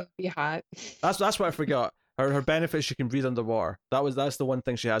benefit. Be hot. That's what I forgot. Her benefit is she can breathe underwater. That's the one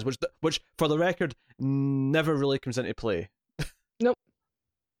thing she has, which for the record never really comes into play. Nope.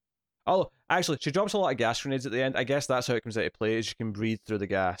 Oh, actually, she drops a lot of gas grenades at the end. I guess that's how it comes into play. Is she can breathe through the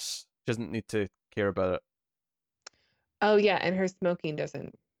gas. She doesn't need to care about it. Oh yeah, and her smoking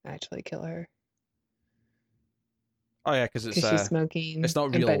doesn't actually kill her Oh yeah, because because she's smoking. it's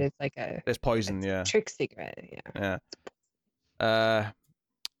not real. But it's like a It's poison. Yeah. trick cigarette. Yeah. Yeah.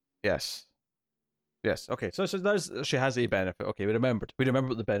 Yes. Yes. Okay. So there's she has a benefit. Okay, we remembered. We remember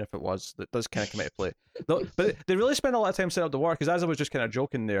what the benefit was. That does kind of come into play. No, but they really spend a lot of time setting up the war because as I was just kind of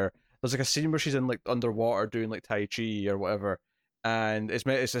joking there, there's like a scene where she's in like underwater doing like Tai Chi or whatever, and it's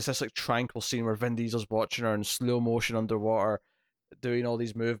this like tranquil scene where Vin Diesel's watching her in slow motion underwater, doing all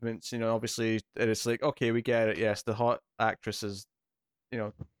these movements. You know, obviously, and it's like okay, we get it. Yes, the hot actress is, you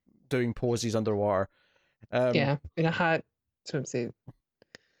know, doing poses underwater. Yeah, in a hot swimsuit.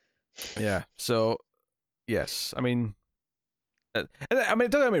 Yeah. So yes, I mean, don't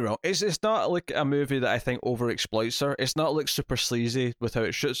get me wrong. It's not like a movie that I think overexploits her. It's not like super sleazy with how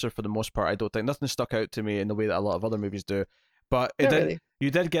it shoots her for the most part. I don't think nothing stuck out to me in the way that a lot of other movies do. But Not really.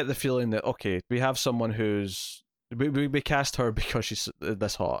 you did get the feeling that okay, we have someone who's we cast her because she's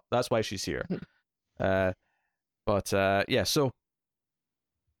this hot. That's why she's here. But yeah, so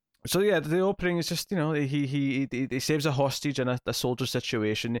yeah, the opening is just, you know, he saves a hostage in a soldier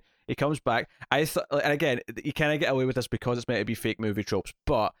situation. He comes back. I thought, and again, you kind of get away with this because it's meant to be fake movie tropes.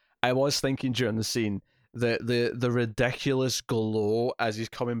 But I was thinking during the scene the ridiculous glow as he's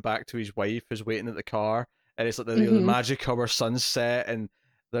coming back to his wife who's waiting at the car, and it's like the magic hour sunset, and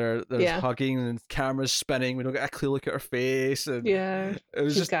they're hugging and the camera's spinning. We don't get a clear look at her face, and Yeah, it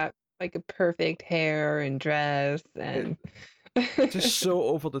was she's just got like a perfect hair and dress and. just so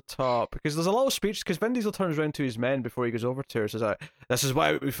over the top because there's a lot of speech because Vin Diesel turns around to his men before he goes over to her, says like, this is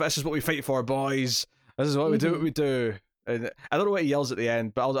what we fight for, boys. This is what we do, what we do. And I don't know what he yells at the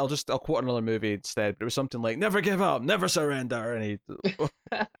end, but I'll quote another movie instead. But it was something like "Never give up, never surrender," and he.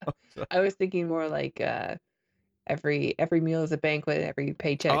 I was thinking more like every meal is a banquet, every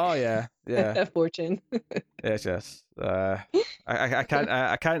paycheck Oh yeah, yeah, a fortune. yes, yes. I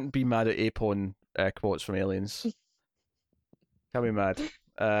can't be mad at Apone quotes from Aliens. Can't be mad.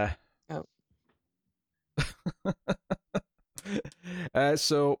 Oh.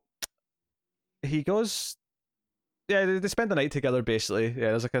 So he goes. Yeah, they spend the night together basically.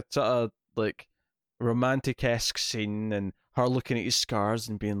 Yeah, there's like a sort of like romantic-esque scene, and her looking at his scars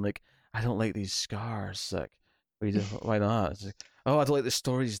and being like, "I don't like these scars." Like, why not? It's like, "Oh, I don't like the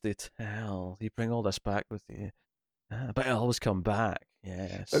stories they tell. You bring all this back with you, but it'll always come back."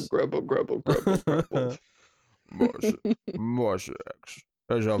 Yes. Grumble, grumble, grumble, grumble. More sex.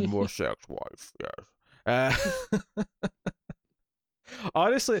 Let's have more sex, wife. Yes.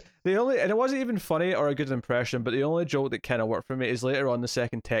 Honestly, and it wasn't even funny or a good impression, but the only joke that kind of worked for me is later on the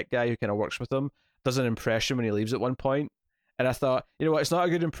second tech guy who kind of works with him does an impression when he leaves at one point, and I thought, you know what, it's not a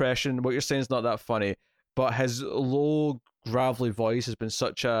good impression. What you're saying is not that funny, but his low gravelly voice has been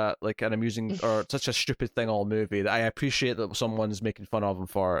such a like an amusing or such a stupid thing all movie that I appreciate that someone's making fun of him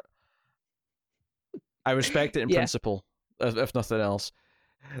for it. I respect it in principle, if nothing else.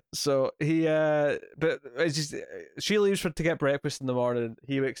 So but it's just she leaves to get breakfast in the morning.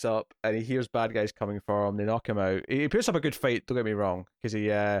 He wakes up and he hears bad guys coming for him. They knock him out. He puts up a good fight. Don't get me wrong, because he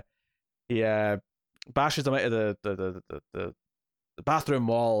bashes them out of the bathroom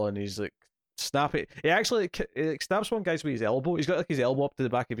wall, and he's like snapping. He actually snaps one guy's with his elbow. He's got like his elbow up to the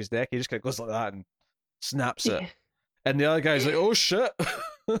back of his neck. He just kind of goes like that and snaps it. And the other guy's like, "Oh shit!"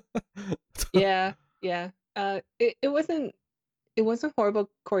 Yeah. It wasn't horrible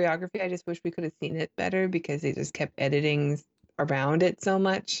choreography. I just wish we could have seen it better because they just kept editing around it so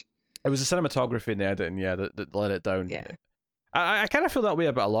much. It was the cinematography and the editing, that let it down. Yeah. I kind of feel that way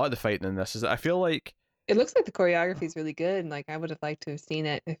about a lot of the fighting in this. Is that I feel like it looks like the choreography is really good, and like I would have liked to have seen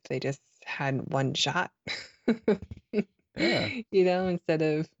it if they just had one shot. Yeah. Instead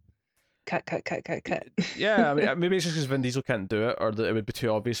of cut. Yeah, I mean, maybe it's just because Vin Diesel can't do it, or that it would be too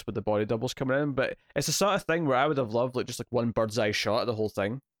obvious with the body doubles coming in. But it's the sort of thing where I would have loved just like one bird's eye shot of the whole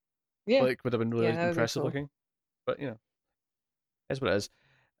thing. Yeah, like would have been really impressive looking. But that's what it is.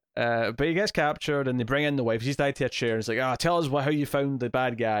 But he gets captured, and they bring in the wife. She's tied to a chair, and it's like, tell us how you found the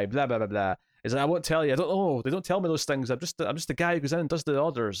bad guy. Blah blah blah blah. He's like, I won't tell you. I don't know. They don't tell me those things. I'm just the guy who goes in and does the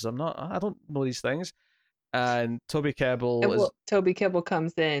orders. I don't know these things. And Toby Kebbell Toby Kebbell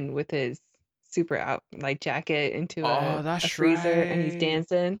comes in with his super out light jacket into a freezer, and he's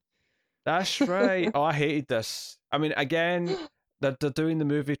dancing. That's right. I hated this. I mean, again, they're doing the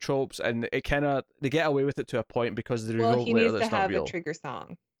movie tropes, and it they get away with it to a point because they reveal later that it's not real. He needs to have a trigger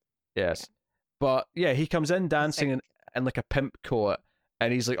song. Yes, but yeah, he comes in dancing in like a pimp coat,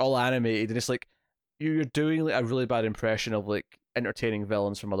 and he's like all animated, and it's like you're doing like a really bad impression of like entertaining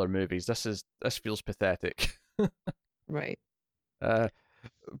villains from other movies. This feels pathetic. Right.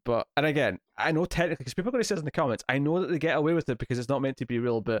 But and again, I know technically, because people are going to say this in the comments, I know that they get away with it because it's not meant to be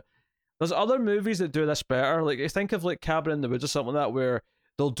real, but there's other movies that do this better. Like, think of like Cabin in the Woods or something like that, where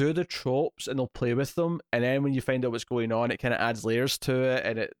they'll do the tropes and they'll play with them, and then when you find out what's going on, it kind of adds layers to it,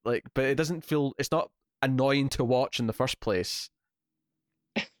 and it but it doesn't feel, it's not annoying to watch in the first place.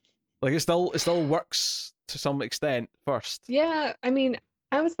 Like, it still works to some extent first. Yeah, I mean,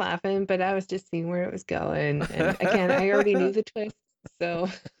 I was laughing, but I was just seeing where it was going, and again, I already knew the twist, so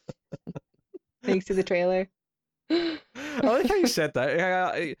thanks to the trailer. I like how you said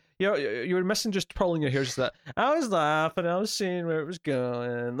that. You were missing just pulling your hair. Just that I was laughing. I was seeing where it was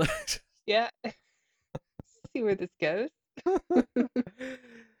going. Yeah, see where this goes.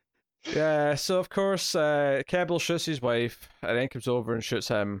 Yeah. So of course, Kebbell shoots his wife, and then comes over and shoots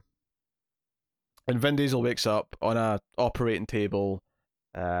him. And Vin Diesel wakes up on a operating table.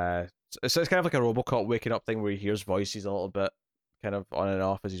 It's kind of like a RoboCop waking up thing where he hears voices a little bit, kind of on and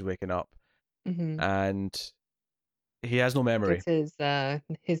off as he's waking up, and he has no memory. It's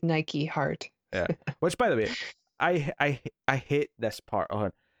his Nike heart. Yeah. Which, by the way, I hate this part.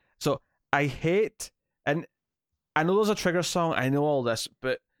 So I hate, and I know there's a trigger song. I know all this,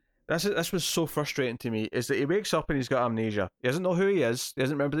 but this was so frustrating to me. Is that he wakes up and he's got amnesia. He doesn't know who he is. He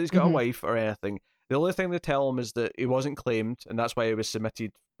doesn't remember that he's got a wife or anything. The only thing they tell him is that he wasn't claimed, and that's why he was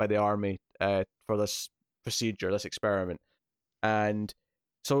submitted by the army for this procedure, this experiment. And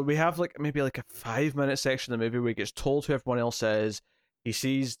so we have maybe like a 5-minute section of the movie where he gets told who everyone else is. He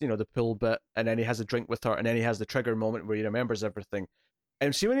sees, the pool bit, and then he has a drink with her, and then he has the trigger moment where he remembers everything.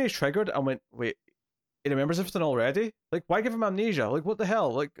 And see, when he's triggered, I went, wait, he remembers everything already? Like, why give him amnesia? Like, what the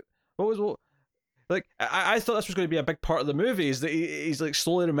hell? Like, what? Like I thought this was going to be a big part of the movie. Is that he's like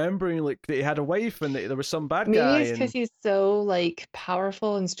slowly remembering like that he had a wife and that there was some bad Maybe guy it's because and he's so like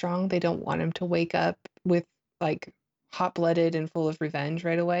powerful and strong. They don't want him to wake up with like hot-blooded and full of revenge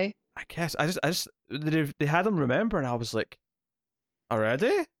right away. I guess I just they had him remember and I was like,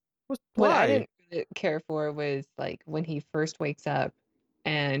 already? What I Why? didn't really care for was like when he first wakes up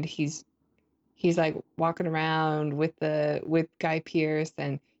and he's like walking around with Guy Pearce,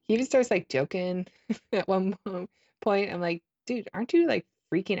 and he even starts like joking at one point. I'm like, dude, aren't you like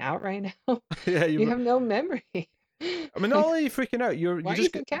freaking out right now? Yeah, You you. have no memory. I mean, not Like, only are you freaking out, why you are you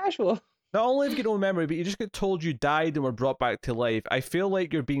just so casual? not only have you got no memory, but you just get told you died and were brought back to life. I feel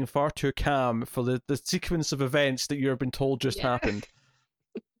like you're being far too calm for the sequence of events that you've been told just Yeah. happened.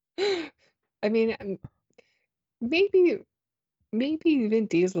 I mean, maybe Vin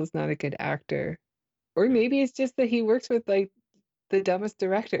Diesel's not a good actor, or maybe it's just that he works with like the dumbest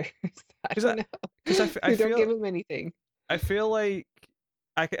directors. I Because don't know. I Who don't give feel him anything. I feel like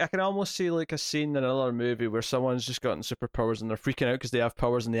I can almost see like a scene in another movie where someone's just gotten superpowers and they're freaking out because they have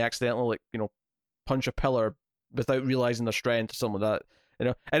powers and they accidentally like punch a pillar without realizing their strength or something like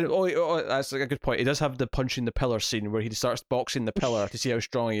that. And that's like a good point. He does have the punching the pillar scene where he starts boxing the pillar to see how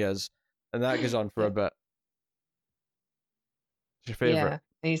strong he is, and that goes on for a bit. What's your favorite? Yeah,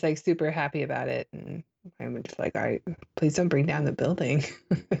 and he's like super happy about it, and I'm just like, all right, please don't bring down the building.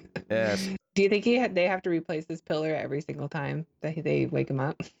 Yes. Do you think they have to replace this pillar every single time that they wake him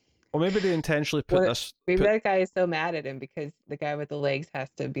up? Well, maybe they intentionally put Or this. maybe that guy is so mad at him because the guy with the legs has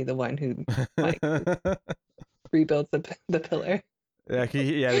to be the one who like rebuilds the pillar. Yeah,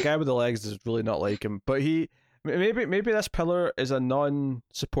 the guy with the legs does really not like him. But maybe this pillar is a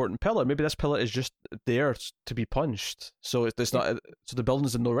non-supporting pillar. Maybe this pillar is just there to be punched. So it's not. So the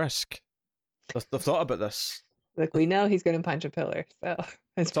building's in no risk. They've thought about this. Look, we know he's going to punch a pillar, so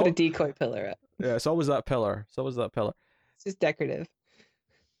let's put a decoy pillar up. Yeah, it's always that pillar. It's always that pillar. It's just decorative.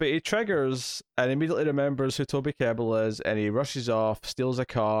 But he triggers and immediately remembers who Toby Kebbell is, and he rushes off, steals a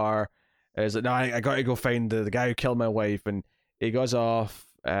car. Is like, no, I got to go find the guy who killed my wife, and he goes off.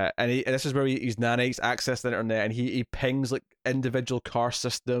 And this is where his nanites access the internet, and he pings like individual car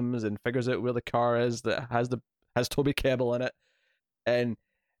systems and figures out where the car is that has Toby Kebbell in it, and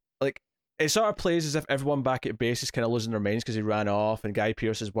like it sort of plays as if everyone back at base is kind of losing their minds because he ran off and Guy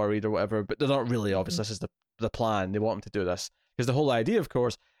Pearce is worried or whatever, but they're not really. Obviously, this is the plan. They want him to do this because the whole idea, of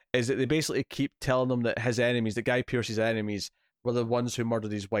course, is that they basically keep telling them that his enemies, that Guy Pearce's enemies, were the ones who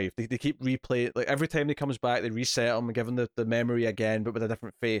murdered his wife. They keep replaying, like every time he comes back, they reset him and give him the memory again, but with a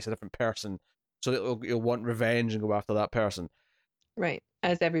different face, a different person. So that he'll want revenge and go after that person. Right,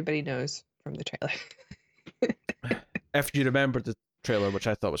 as everybody knows from the trailer. If you remember the trailer, which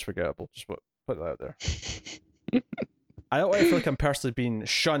I thought was forgettable, just put that out there. I don't want to feel like I'm personally being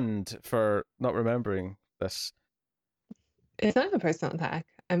shunned for not remembering this. It's not a personal attack.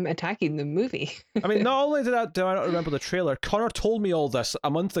 I'm attacking the movie. I mean, not only do I not remember the trailer, Connor told me all this a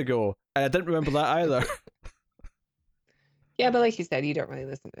month ago, and I didn't remember that either. Yeah, but like you said, you don't really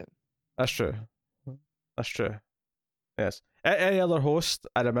listen to him. That's true. That's true. Yes. Any other host,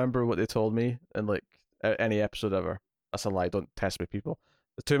 I remember what they told me in like any episode ever. That's a lie. Don't test me, people.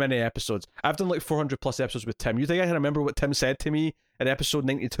 There's too many episodes. I've done like 400 plus episodes with Tim. You think I can remember what Tim said to me in episode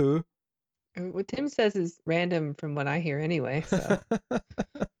 92? What Tim says is random from what I hear anyway. So.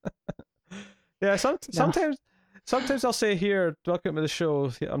 Yeah, sometimes I'll say, here, welcome to the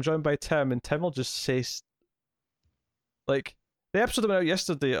show. I'm joined by Tim, and Tim will just say, like, the episode that went out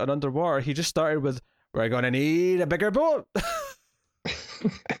yesterday on Underwater, he just started with, we're going to need a bigger boat.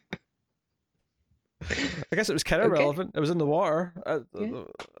 I guess it was kind of relevant. It was in the water. Yeah.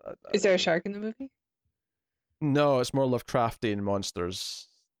 Is there a shark in the movie? No, it's more Lovecraftian monsters.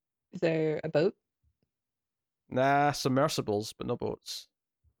 Is there a boat? Nah, submersibles, but no boats.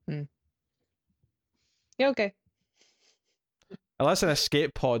 Yeah, okay. Unless an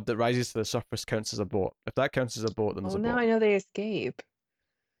escape pod that rises to the surface counts as a boat. If that counts as a boat, then there's a boat. Now I know they escape.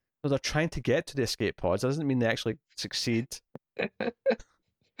 No, they're trying to get to the escape pods. That doesn't mean they actually succeed. I'm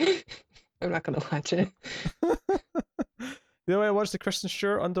not going to watch it. You know, I watched the Kristen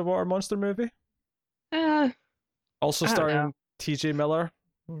Stewart underwater monster movie. Also starring T.J. Miller.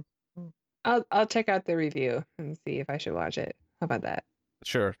 I'll check out the review and see if I should watch it. How about that?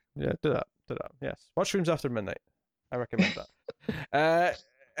 Sure. Yeah, do that. Yes. Watch Rooms After Midnight. I recommend that.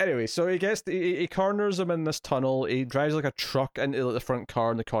 Anyway, so he corners him in this tunnel. He drives like a truck into like, the front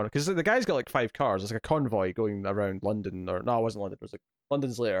car in the corner because the guy's got like 5 cars. It's like a convoy going around London, or no, it wasn't London. It was like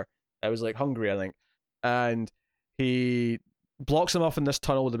London's later. It was like Hungary, I think. And he blocks him off in this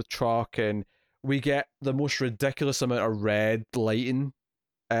tunnel with the truck, and we get the most ridiculous amount of red lighting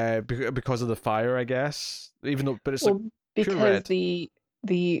because of the fire, I guess. Even though, but it's like pure because red. the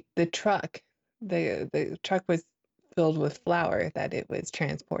truck the truck was filled with flour that it was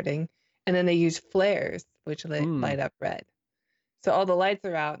transporting, and then they used flares which Mm. light up red. So all the lights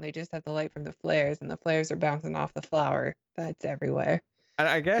are out, and they just have the light from the flares, and the flares are bouncing off the flour that's everywhere. And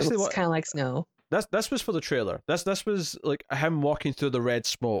I It guess they looks what kind of like snow. this was for the trailer. This was like him walking through the red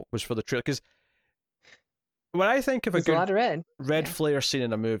smoke was for the trailer. Because when I think of a There's a good lot of red. red Yeah, flare scene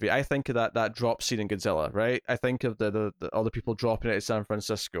in a movie, I think of that drop scene in Godzilla, right? I think of the all the people dropping it at San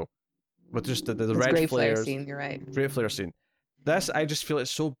Francisco with just the it's a red great flare flares, scene. You're right. great flare scene. This, I just feel it's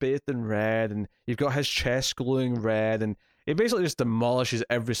so bathed in red, and you've got his chest glowing red, and he basically just demolishes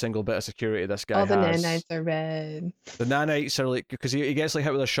every single bit of security this guy All the has. nanites are red. The nanites are like, because he gets like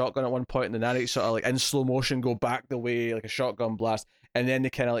hit with a shotgun at one point, and the nanites sort of like in slow motion go back the way like a shotgun blast, and then they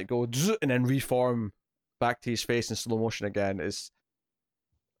kind of like go and then reform back to his face in slow motion again. There's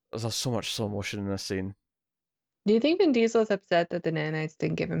so much slow motion in this scene. Do you think Vin Diesel's upset that the nanites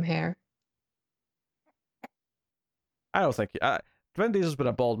didn't give him hair? I don't think Vin Diesel's been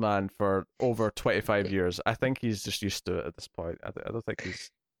a bald man for over 25 years. I think he's just used to it at this point. I don't think he's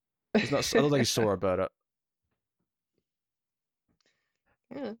not. I don't think he's sore about it.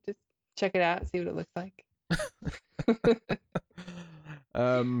 Yeah, just check it out, see what it looks like.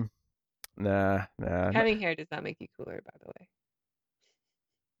 Nah. Having hair does not make you cooler, by the way.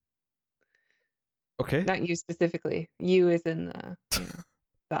 Okay. Not you specifically. You as in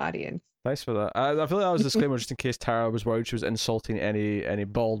the audience. Thanks for that. I feel like that was a disclaimer just in case Tara was worried she was insulting any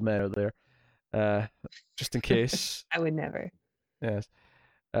bald men out there. Just in case. I would never. Yes.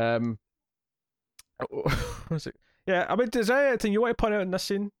 What was it? Yeah, I mean, is there anything you want to point out in this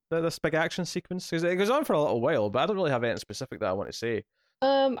scene, this big action sequence? Because it goes on for a little while, but I don't really have anything specific that I want to say.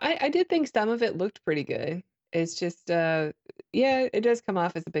 I did think some of it looked pretty good. It's just yeah, it does come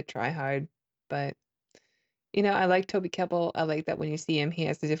off as a bit try hard, but I like Toby Kebbell. I like that when you see him, he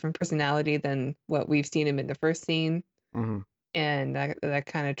has a different personality than what we've seen him in the first scene, Mm-hmm. and that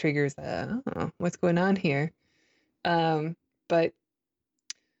kind of triggers, oh, what's going on here? But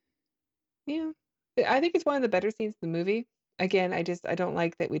yeah, I think it's one of the better scenes in the movie. Again, I don't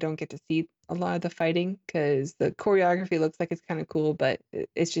like that we don't get to see a lot of the fighting because the choreography looks like it's kind of cool, but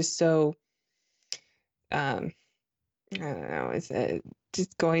it's just so I don't know, it's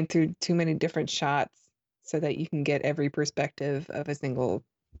just going through too many different shots so that you can get every perspective of a single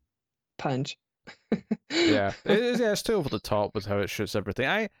punch. Yeah, it's too over the top with how it shoots everything.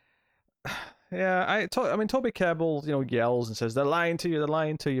 I mean, Toby Kebbell, yells and says, they're lying to you, they're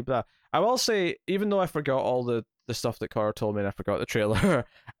lying to you, blah. I will say, even though I forgot all the stuff that Cora told me and I forgot the trailer,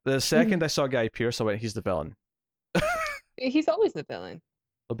 the second I saw Guy Pearce, I went, he's the villain. He's always the villain.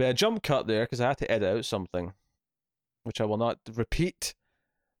 There'll be a jump cut there because I had to edit out something, which I will not repeat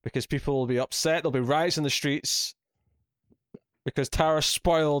because people will be upset. There'll be riots in the streets because Tara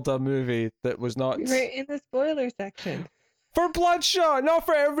spoiled a movie that was not. Right in the spoiler section. For Bloodshot, not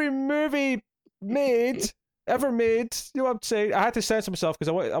for every movie ever made. You know what I'm saying? I had to censor myself because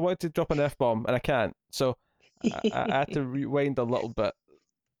I wanted to drop an F-bomb and I can't. So I had to rewind a little bit.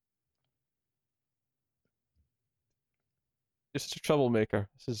 Just a troublemaker.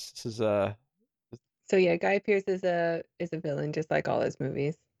 This is So yeah, Guy Pearce is a villain just like all his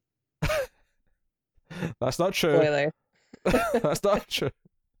movies. That's not true. Spoiler. That's not true.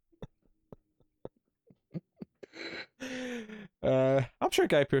 I'm sure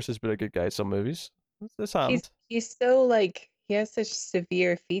Guy Pearce has been a good guy in some movies. This happened. He's so he has such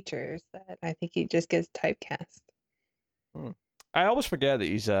severe features that I think he just gets typecast. I always forget that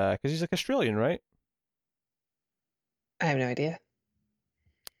he's because he's like Australian, right? I have no idea.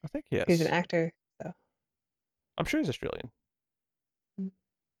 I think he is. He's an actor, so I'm sure he's Australian.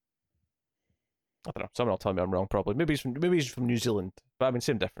 I don't know. Someone will tell me I'm wrong. Probably. Maybe he's from New Zealand. But I mean,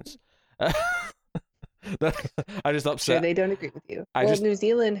 same difference. I just upset. Sure, they don't agree with you. New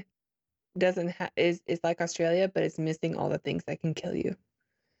Zealand doesn't is like Australia, but it's missing all the things that can kill you.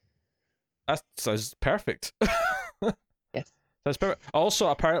 That sounds perfect. Yes. Sounds perfect. Also,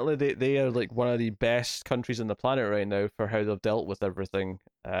 apparently they are like one of the best countries on the planet right now for how they've dealt with everything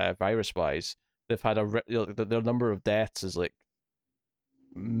virus wise. They've had their number of deaths is like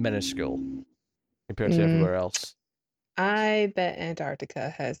minuscule compared to everywhere else. I bet Antarctica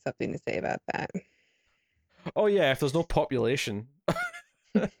has something to say about that. Oh yeah, if there's no population.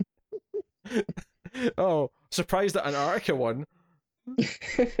 Oh, surprised that Antarctica won.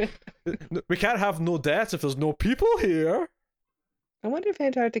 We can't have no deaths if there's no people here. I wonder if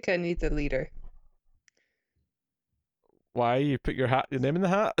Antarctica needs a leader. Why? You put your name in the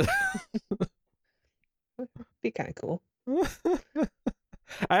hat? Be kind of cool.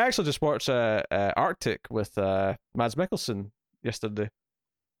 I actually just watched Arctic with Mads Mikkelsen yesterday,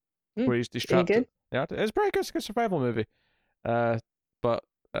 where he's Any trapped. good? Yeah, it's pretty good. It's a good survival movie. But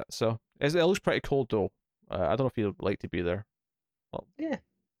so it looks pretty cold though. I don't know if you'd like to be there. Well, Yeah.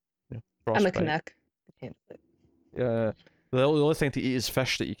 yeah, I'm a frostbite. Canuck. I can handle it. Yeah, the only thing to eat is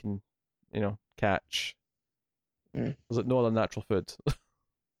fish that you can, catch. Mm. There's like no other natural food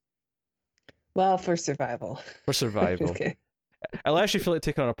Well, for survival. for Just survival, kidding. unless you feel like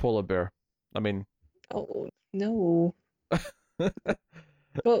taking on a polar bear. I mean, Oh no.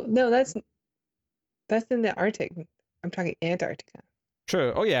 Well, no, that's in the Arctic. I'm talking Antarctica.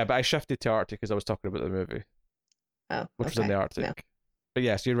 true. Oh yeah, but I shifted to Arctic because I was talking about the movie, Oh, which was in the okay. Arctic. No. But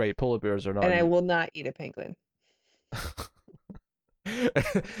yes, you're right. Polar bears are not. And I will not eat a penguin.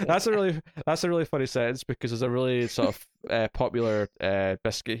 That's a really funny sentence because there's a really sort of popular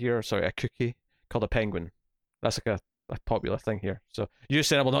biscuit here. Sorry, a cookie called a penguin. That's like a popular thing here. So you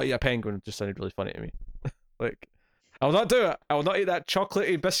saying I will not eat a penguin just sounded really funny to me. Like, I will not do it. I will not eat that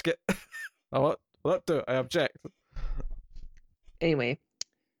chocolatey biscuit. I will not do it. I object. Anyway,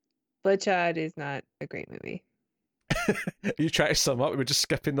 Bloodshot is not a great movie. You try to sum up. We're just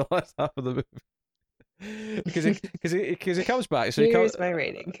skipping the last half of the movie because he comes back. So Here's my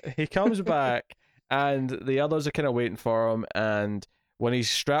rating. He comes back, and the others are kind of waiting for him. And when he's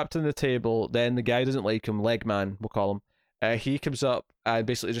strapped to the table, then the guy doesn't like him. Leg man, we'll call him. He comes up and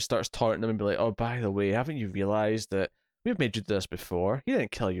basically just starts taunting him and be like, "Oh, by the way, haven't you realized that we've made you do this before? You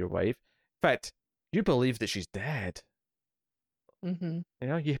didn't kill your wife. In fact, you believe that she's dead." Mm-hmm. You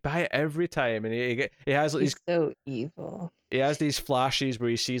know, you buy it every time, and he has like He's these. so evil. He has these flashes where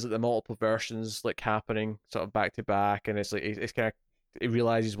he sees like the multiple versions like happening sort of back to back, and it's like it's kind of he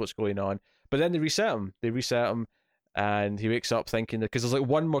realizes what's going on. But then they reset him. And he wakes up thinking that because there's like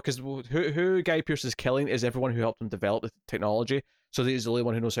one more because who Guy Pearce is killing is everyone who helped him develop the technology. So he's the only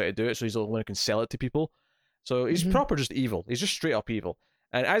one who knows how to do it. So he's the only one who can sell it to people. So he's proper just evil. He's just straight up evil.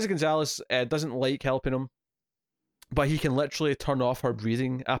 And Isaac Gonzalez doesn't like helping him, but he can literally turn off her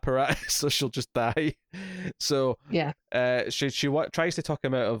breathing apparatus, so she'll just die. So yeah, she tries to talk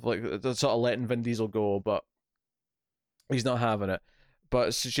him out of like the sort of letting Vin Diesel go, but he's not having it.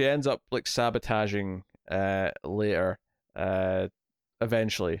 But she ends up like sabotaging later.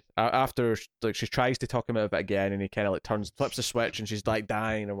 Eventually, after like she tries to talk him out of it again, and he kind of like flips the switch, and she's like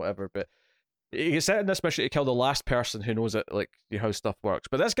dying or whatever. But he gets set in this mission to kill the last person who knows it, like how stuff works.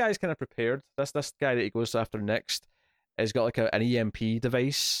 But this guy's kind of prepared. This guy that he goes after next has got like an EMP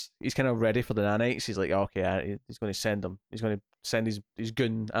device. He's kind of ready for the nanites. He's like, okay, he's going to send them. He's going to send his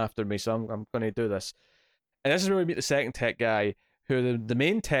gun after me, so I'm going to do this. And this is where we meet the second tech guy, who the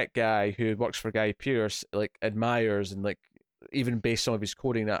main tech guy who works for Guy Pearce like admires and like even based some of his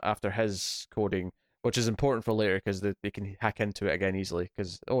coding after his coding, which is important for later because they can hack into it again easily.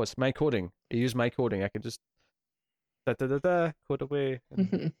 Because it's my coding. He used my coding. I can just code away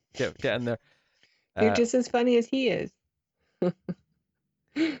and get in there. You're just as funny as he is.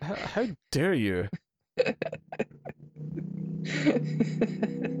 How dare you?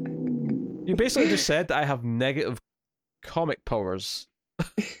 You basically just said that I have negative comic powers.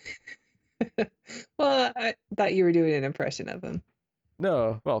 Well, I thought you were doing an impression of him.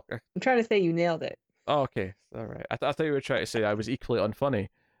 No, well, I'm trying to say you nailed it. oh, okay, all right. I thought you were trying to say I was equally unfunny,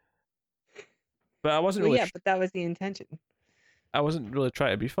 but I wasn't Well, really. yeah, but that was the intention. I wasn't really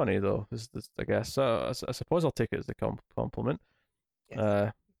trying to be funny though. I guess. So I suppose I'll take it as a compliment.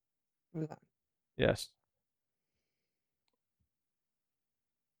 Yes. Move on. Yes.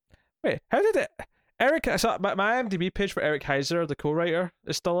 Wait, how did it? Eric, so my IMDb page for Eric Heiser, the co-writer,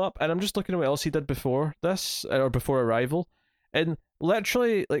 is still up, and I'm just looking at what else he did before this, or before Arrival, and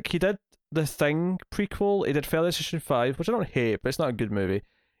literally, like, he did the Thing prequel, he did Federation 5, which I don't hate, but it's not a good movie.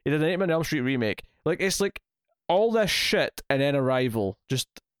 He did an 8 Man Elm Street remake. Like, it's like all this shit and then Arrival, just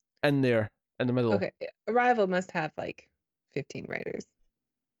in there, in the middle. Okay, Arrival must have like 15 writers.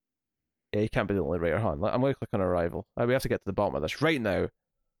 Yeah, he can't be the only writer, huh? I'm going to click on Arrival. We have to get to the bottom of this right now.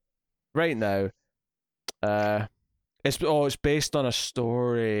 Right now. It's based on a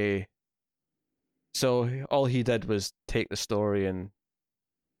story. So all he did was take the story and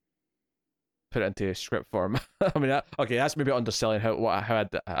put it into a script form. I mean, okay, that's maybe underselling how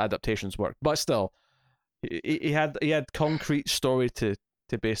adaptations work, but still, he had concrete story to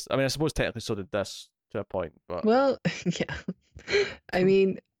base. I mean, I suppose technically so did this to a point, but well, yeah. I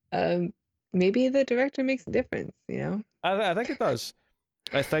mean, maybe the director makes a difference. I think it does.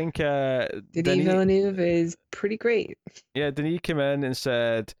 I think Denis Villeneuve is pretty great. Yeah, Denis came in and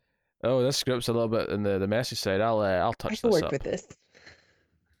said, "Oh, this script's a little bit in the messy side. I'll touch this up. I can work with this.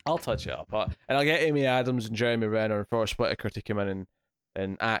 I'll touch it up, and I'll get Amy Adams and Jeremy Renner and Forrest Whitaker to come in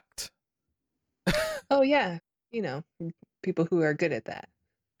and act. Oh yeah, you know, people who are good at that.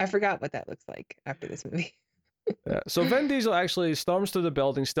 I forgot what that looks like after this movie. Yeah. So Vin Diesel actually storms through the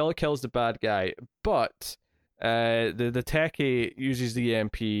building, still kills the bad guy, but the techie uses the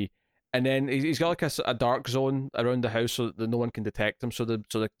EMP, and then he's got like a dark zone around the house so that no one can detect him. So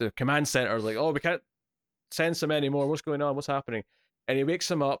the command center like, oh, we can't sense him anymore. What's going on? What's happening? And he wakes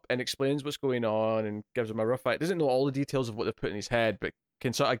him up and explains what's going on and gives him a rough idea. Doesn't know all the details of what they put in his head, but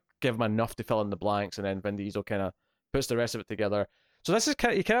can sort of give him enough to fill in the blanks. And then Vin Diesel kind of puts the rest of it together. So this is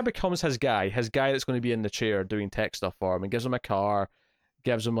he kind of becomes his guy that's going to be in the chair doing tech stuff for him, and gives him a car,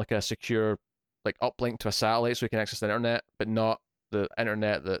 gives him like a secure like uplink to a satellite so he can access the internet, but not the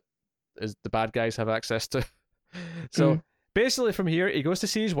internet that is the bad guys have access to. So basically, from here, he goes to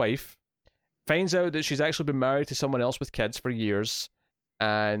see his wife, finds out that she's actually been married to someone else with kids for years,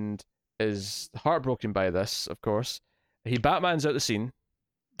 and is heartbroken by this, of course. He Batmans out the scene.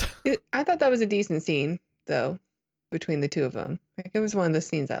 I thought that was a decent scene, though, between the two of them. Like, it was one of the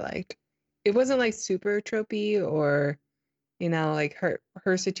scenes I liked. It wasn't like super tropey, or, you know, like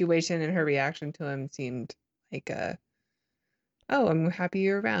her situation and her reaction to him seemed like oh, I'm happy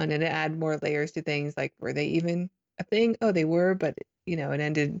you're around, and it added more layers to things. Like, were they even a thing? Oh, they were, but you know, it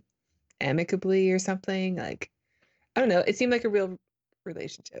ended amicably or something. Like, I don't know. It seemed like a real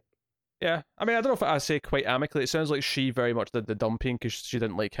relationship. Yeah, I mean, I don't know if I say quite amicably. It sounds like she very much did the dumping because she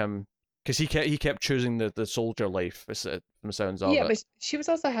didn't like him because he kept choosing the soldier life. From the sounds of Yeah, it. but she was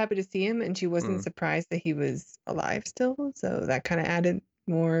also happy to see him, and she wasn't surprised that he was alive still. So that kind of added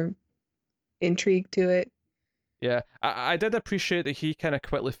more intrigue to it. Yeah, I did appreciate that he kind of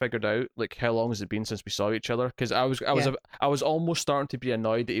quickly figured out like how long has it been since we saw each other, because I was almost starting to be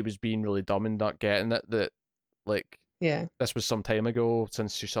annoyed that he was being really dumb and not getting it, that like Yeah, this was some time ago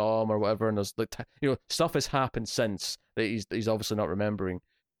since you saw him or whatever, and there's like stuff has happened since that he's obviously not remembering.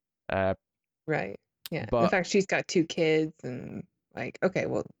 right. Yeah. In But fact, she's got 2 kids, and like, okay,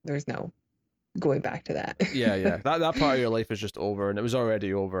 well, there's no going back to that. yeah, that part of your life is just over, and it was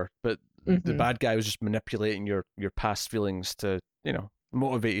already over. But the Hmm. bad guy was just manipulating your past feelings to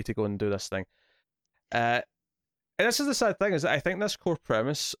motivate you to go and do this thing. And this is the sad thing, is that I think this core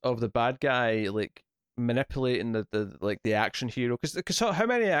premise of the bad guy like manipulating the action hero, because how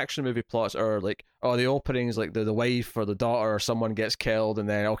many action movie plots are like, oh, the openings like the wife or the daughter or someone gets killed, and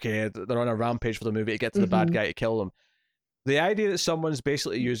then okay, they're on a rampage for the movie to get to the bad guy to kill them. The idea that someone's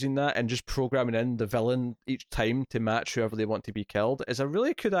basically using that and just programming in the villain each time to match whoever they want to be killed is a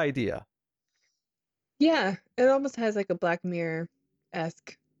really good idea. Yeah, it almost has like a Black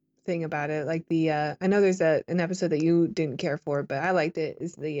Mirror-esque thing about it. Like I know there's an episode that you didn't care for, but I liked it.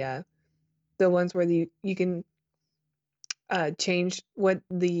 Is the ones where you can change what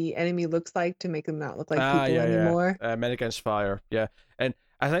the enemy looks like to make them not look like people anymore. Men Against Fire, yeah. And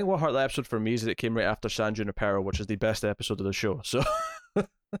I think what hurt the episode for me is that it came right after San Junipero, which is the best episode of the show. So, so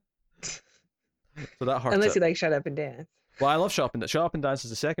that hurt. Unless you like Shut Up and Dance. Well, I love Shut Up and Dance. Shut Up and Dance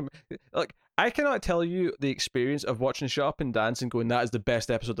is the second. Like, I cannot tell you the experience of watching Shut Up and Dance and going, that is the best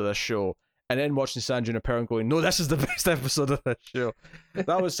episode of this show, and then watching San Junipero and going, no, this is the best episode of this show.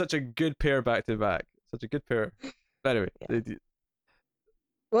 That was such a good pair back to back. Such a good pair. But anyway. Yeah.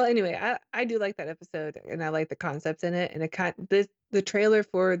 Well, anyway, I do like that episode, and I like the concepts in it, and the trailer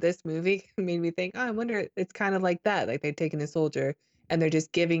for this movie made me think, oh, I wonder, it's kind of like that, like they've taken a soldier and they're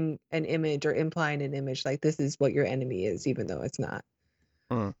just giving an image or implying an image, like this is what your enemy is, even though it's not.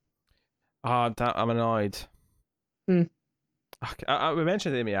 I'm annoyed. Hmm. We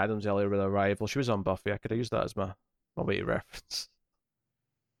mentioned Amy Adams earlier with Arrival. She was on Buffy. I could have used that as my weighty reference.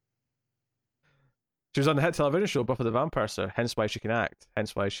 She was on the hit television show Buffy the Vampire Slayer, hence why she can act.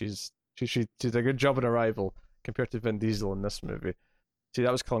 Hence why she did a good job in Arrival compared to Vin Diesel in this movie. See,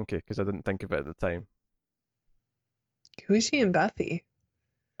 that was clunky because I didn't think of it at the time. Who is she in Buffy?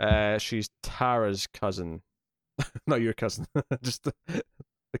 She's Tara's cousin. Not your cousin. Just the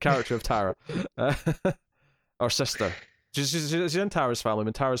character of Tara. Or sister. She's in Tara's family.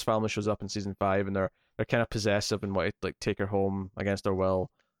 When Tara's family shows up in season 5, and they're kind of possessive and want to like take her home against her will.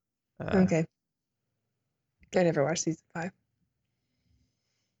 Okay. I never watched season 5.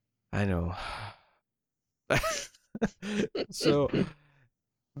 I know. So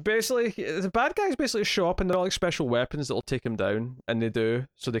basically, the bad guys basically show up and they're all like special weapons that'll take him down, and they do,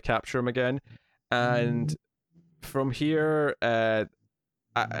 so they capture him again. And from here, Isla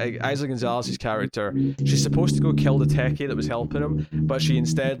Gonzalez's character, she's supposed to go kill the techie that was helping him, but she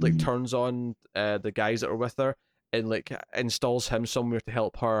instead like turns on the guys that are with her and like installs him somewhere to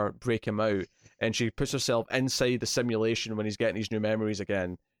help her break him out. And she puts herself inside the simulation when he's getting these new memories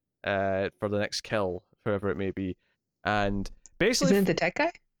again, for the next kill, whoever it may be. And Basically, Isn't it the tech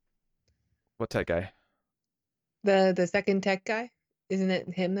guy? what tech guy? The second tech guy? Isn't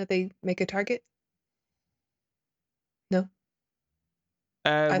it him that they make a target? No,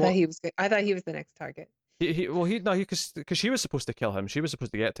 I thought Well, he was. I thought he was the next target. no, because she was supposed to kill him. She was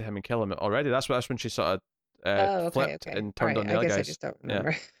supposed to get to him and kill him already. That's when she sort of Oh, okay, flipped okay. and All turned right. on the I other guess I guys. just don't Yeah.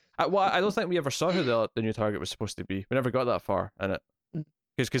 remember. Well, I don't think we ever saw who the new target was supposed to be. We never got that far in it.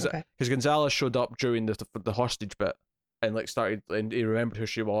 Because Okay. Gonzalez showed up during the hostage bit and like started, and he remembered who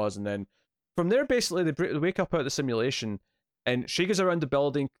she was, and then from there basically they wake up out of the simulation, and she goes around the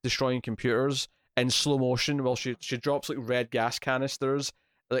building destroying computers in slow motion while she drops like red gas canisters,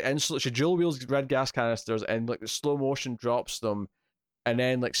 like she dual wheels red gas canisters and like the slow motion drops them, and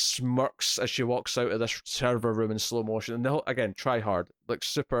then like smirks as she walks out of this server room in slow motion. And the whole, again, try hard, like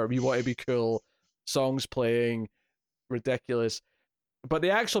super. We want to be cool, songs playing, ridiculous. But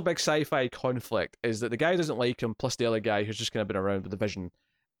the actual big sci-fi conflict is that the guy doesn't like him, plus the other guy who's just kind of been around with the Vision.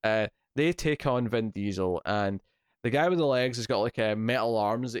 They take on Vin Diesel, and the guy with the legs has got like metal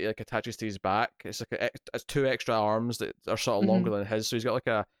arms that he like attaches to his back. It's like it's two extra arms that are sort of longer than his, so he's got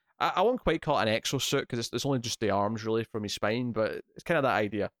like I won't quite call it an exosuit because it's only just the arms really from his spine, but it's kind of that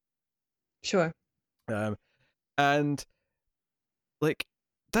idea. Sure. And like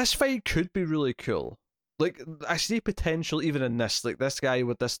this fight could be really cool. Like I see potential even in this. Like this guy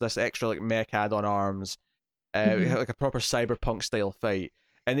with this extra like mech add-on arms, like a proper cyberpunk style fight.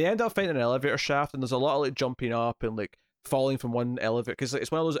 And they end up fighting an elevator shaft, and there's a lot of like jumping up and like falling from one elevator because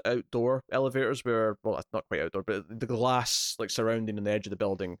it's one of those outdoor elevators where, well, it's not quite outdoor, but the glass like surrounding on the edge of the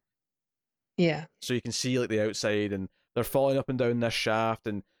building. Yeah. So you can see like the outside, and they're falling up and down this shaft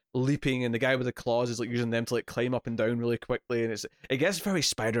and leaping, and the guy with the claws is like using them to like climb up and down really quickly, and it gets very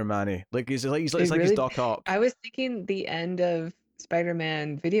Spider-Man-y. Like he's It like he's Doc Ock. I was thinking the end of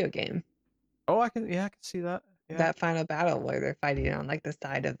Spider-Man video game. Oh, I can see that. Yeah. That final battle where they're fighting on like the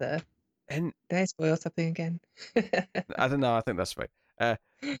side of the. And did I spoil something again? I don't know. I think that's right.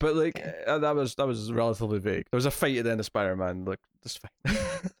 But like that was relatively vague. There was a fight at the end of Spider-Man. Like this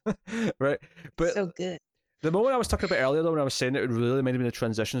fight, right? But so good. The moment I was talking about earlier, though, when I was saying it really reminded me of the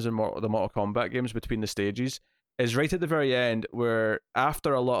transitions in the Mortal Kombat games between the stages, is right at the very end where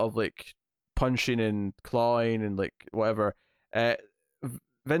after a lot of like punching and clawing and like whatever,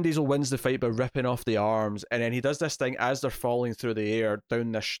 Vin Diesel wins the fight by ripping off the arms, and then he does this thing as they're falling through the air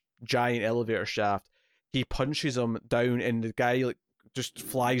down this giant elevator shaft. He punches him down, and the guy like just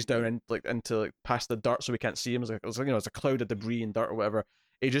flies down into like past the dirt, so we can't see him. It's like it's a cloud of debris and dirt or whatever.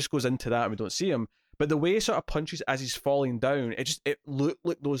 He just goes into that, and we don't see him. But the way he sort of punches as he's falling down, it looked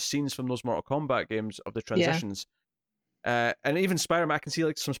like those scenes from those Mortal Kombat games of the transitions. Yeah. And even Spider-Man, I can see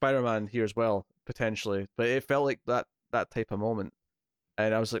like some Spider-Man here as well potentially, but it felt like that type of moment.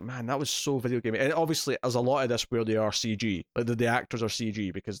 And I was like, man, that was so video gamey. And obviously, there's a lot of this where they are CG. Like the actors are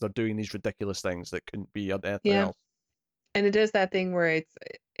CG because they're doing these ridiculous things that couldn't be anything else. And it does that thing where it's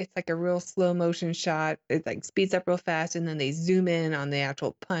like a real slow motion shot. It like speeds up real fast, and then they zoom in on the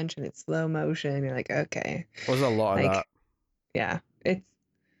actual punch, and it's slow motion. You're like, okay. There's a lot of that. Yeah,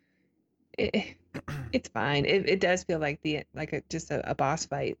 it's fine. It does feel like just a boss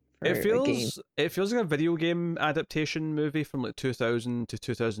fight. It feels like a video game adaptation movie from like 2000 to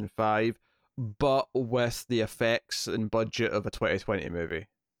 2005, but with the effects and budget of a 2020 movie.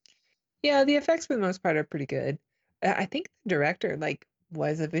 Yeah, the effects for the most part are pretty good. I think the director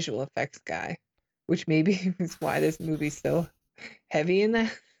was a visual effects guy, which maybe is why this movie's so heavy in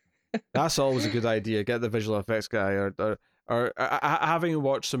that. That's always a good idea. Get the visual effects guy, or having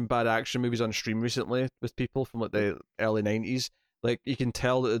watched some bad action movies on stream recently with people from like the early 90s. Like you can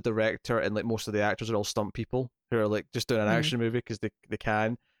tell that the director and like most of the actors are all stunt people who are like just doing an action movie because they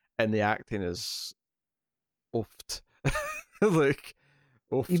can, and the acting is oofed. Like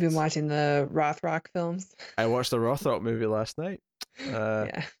oofed. You've been watching the Rothrock films? I watched the Rothrock movie last night.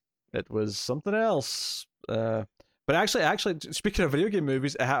 Yeah, it was something else. But actually, speaking of video game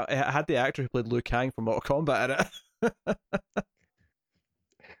movies, it had the actor who played Liu Kang from Mortal Kombat in it.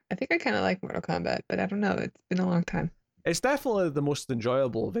 I think I kind of like Mortal Kombat, but I don't know. It's been a long time. It's definitely the most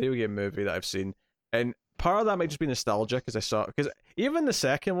enjoyable video game movie that I've seen, and part of that might just be nostalgia because even the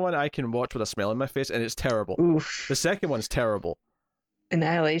second one I can watch with a smile on my face, and it's terrible. Oof. The second one's terrible.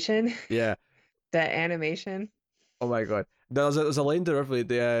 Annihilation. Yeah. That animation. Oh my god. There's a line delivery.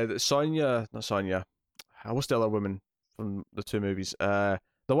 Not Sonya. What's the other woman from the two movies? The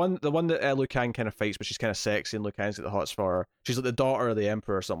one that Liu Kang kind of fights, but she's kind of sexy, and Liu Kang's got the hots for her. She's like the daughter of the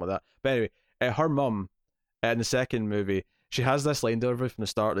Emperor or something like that. But anyway, her mum. In the second movie, she has this line delivery from the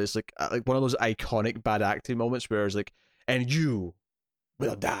start that's like one of those iconic bad acting moments where it's like, and you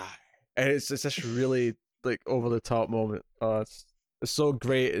will die. And it's just really like over the top moment. Oh, it's so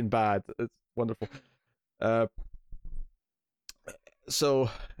great and bad. It's wonderful. Uh, so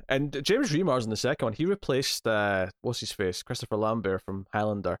and James Remar's in the second one. He replaced what's his face, Christopher Lambert from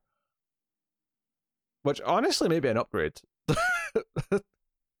Highlander, which honestly may be an upgrade. I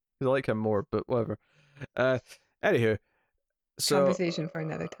like him more, but whatever. Uh, Anywho, so Conversation for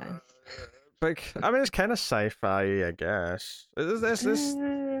another time. like, I mean, it's kind of sci-fi, I guess. It's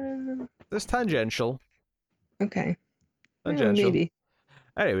tangential. Okay. Tangential. Maybe.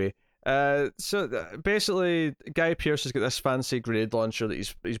 Anyway, basically, Guy Pearce has got this fancy grenade launcher that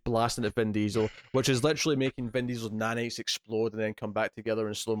he's blasting at Vin Diesel, which is literally making Vin Diesel's nanites explode and then come back together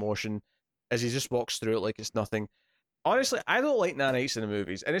in slow motion as he just walks through it like it's nothing. Honestly, I don't like nanites in the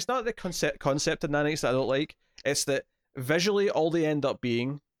movies, and it's not the concept of nanites that I don't like. It's that visually, all they end up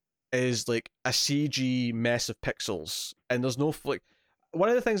being is like a CG mess of pixels, and there's no like. One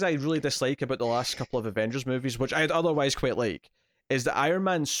of the things I really dislike about the last couple of Avengers movies, which I'd otherwise quite like, is that Iron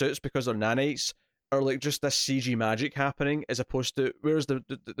Man suits, because they're nanites, are like just this CG magic happening, as opposed to whereas the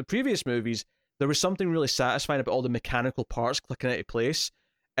previous movies, there was something really satisfying about all the mechanical parts clicking into place.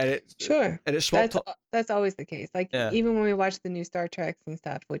 And it swapped. That's always the case. Like, yeah. Even when we watch the new Star Treks and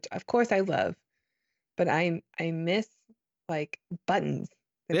stuff, which of course I love, but I miss like buttons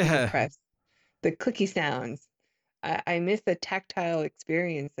that people press, the clicky sounds. I miss the tactile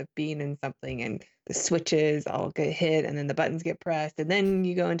experience of being in something and the switches all get hit and then the buttons get pressed and then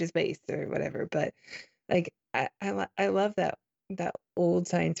you go into space or whatever. But like I love that old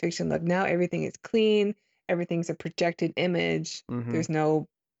science fiction look. Now everything is clean. Everything's a projected image. Mm-hmm. There's no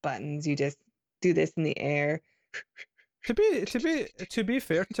buttons. You just do this in the air. To be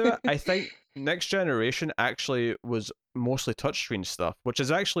fair to it, I think Next Generation actually was mostly touchscreen stuff, which is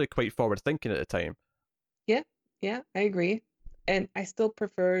actually quite forward thinking at the time. Yeah, I agree. And I still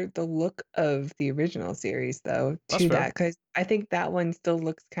prefer the look of the original series though to that, because I think that one still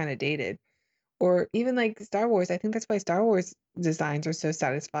looks kind of dated. Or even like Star Wars. I think that's why Star Wars designs are so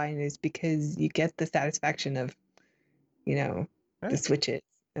satisfying, is because you get the satisfaction of, the switches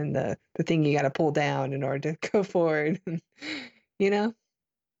and the thing you got to pull down in order to go forward. Yeah,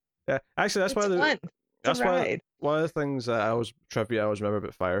 actually, that's why one of the things I always remember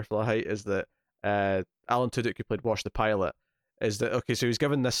about Firefly is that Alan Tudyk, who played Wash the pilot, is that okay? So he's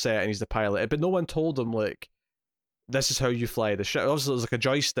given this set and he's the pilot, but no one told him like this is how you fly the ship. Obviously, there's like a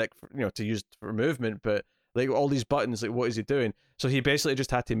joystick, to use for movement, but like all these buttons, like what is he doing? So he basically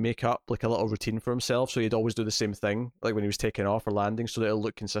just had to make up like a little routine for himself, so he'd always do the same thing, like when he was taking off or landing, so that it'll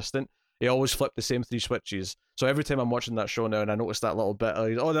look consistent. He always flipped the same 3 switches. So every time I'm watching that show now and I notice that little bit,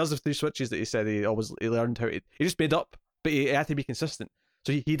 there's the 3 switches that he said he learned how to. He just made up, but he had to be consistent.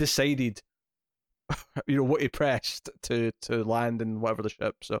 So he decided, what he pressed to land in whatever the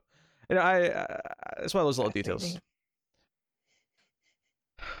ship. So, it's one of those little details.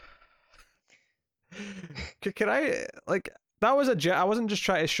 Can I that was I wasn't just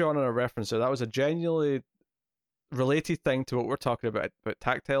trying to show on a reference there. That was a genuinely related thing to what we're talking about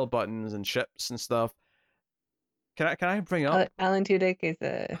tactile buttons and ships and stuff. Can I bring up Alan Tudyk is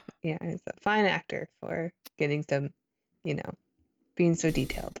a fine actor for getting some, being so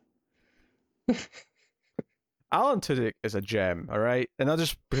detailed. Alan Tudyk is a gem, all right, and not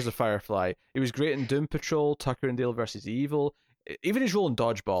just because of Firefly. He was great in Doom Patrol, Tucker and Dale versus Evil. Even his role in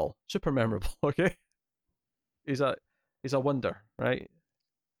Dodgeball, super memorable. Okay, he's a wonder, right?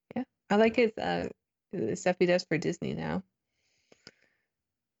 Yeah, I like his stuff he does for Disney now.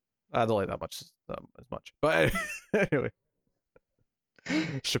 I don't like that much as much, but anyway,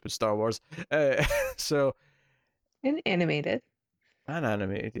 stupid Star Wars. So and animated. And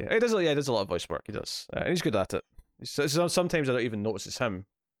animated, yeah. He does a lot of voice work. He does, and he's good at it. Sometimes I don't even notice it's him.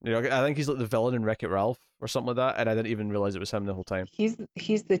 I think he's like the villain in Wreck-It Ralph or something like that, and I didn't even realize it was him the whole time. He's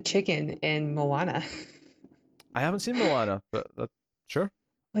the chicken in Moana. I haven't seen Moana, but sure.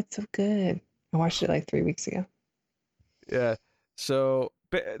 What's so good? I watched it like 3 weeks ago. Yeah. So,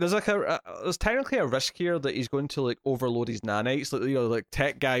 but there's there's technically a risk here that he's going to like overload his nanites. Like like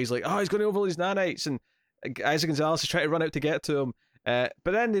tech guys like, he's going to overload his nanites, and Isaac Gonzalez is trying to run out to get to him. But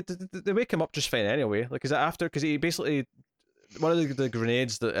then they wake him up just fine anyway. Like, because he basically, one of the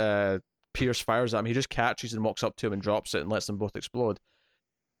grenades that Pierce fires at him, he just catches and walks up to him and drops it and lets them both explode.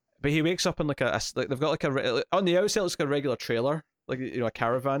 But he wakes up in like they've got like on the outside it looks like a regular trailer, like a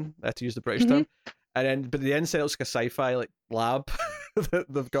caravan, to use the British term, and then but the inside it looks like a sci-fi like lab.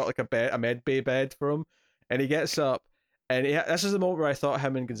 They've got like a med bay bed for him, and he gets up. And this is the moment where I thought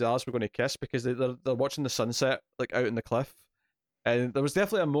him and Gonzalez were going to kiss, because they're watching the sunset like out in the cliff. And there was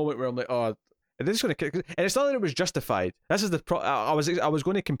definitely a moment where I'm like, And they're just going to, and it's not that it was justified. This is the I was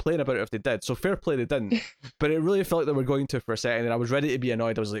going to complain about it if they did. So fair play, they didn't. But it really felt like they were going to for a second, and I was ready to be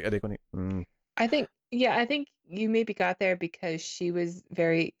annoyed. I was like, are they going to? I think you maybe got there because she was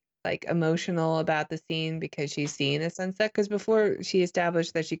very like emotional about the scene because she's seeing a sunset. Because before she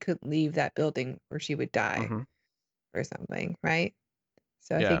established that she couldn't leave that building or she would die or something, right?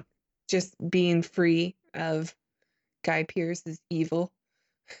 So I think just being free of Guy Pearce's evil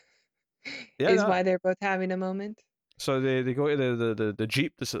is why they're both having a moment. So they go to the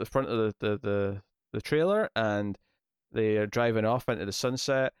Jeep that's at the front of the trailer, and they are driving off into the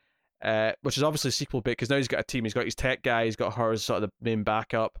sunset, which is obviously a sequel bit because now he's got a team. He's got his tech guy, he's got her as sort of the main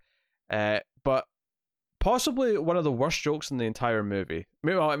backup. But possibly one of the worst jokes in the entire movie.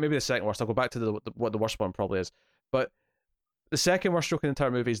 Maybe the second worst. I'll go back to what the worst one probably is. But the second worst joke in the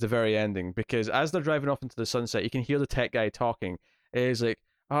entire movie is the very ending, because as they're driving off into the sunset, you can hear the tech guy talking. He's like,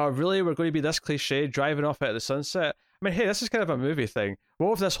 oh, really? We're going to be this cliche, driving off out of the sunset? I mean, hey, this is kind of a movie thing.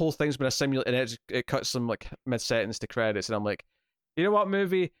 What if this whole thing's been a simulation and it cuts them like mid-sentence to credits, and I'm like, you know what,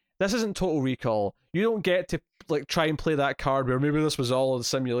 movie? This isn't Total Recall. You don't get to like try and play that card where maybe this was all a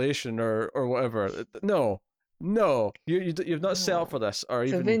simulation or whatever. No. You've not set up for this. Or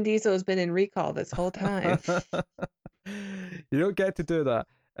so even... Vin Diesel has been in Recall this whole time. You don't get to do that.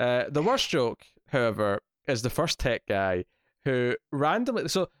 The worst joke, however, is the first tech guy who randomly...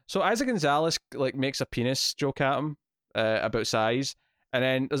 So Isaac Gonzalez like makes a penis joke at him about size. And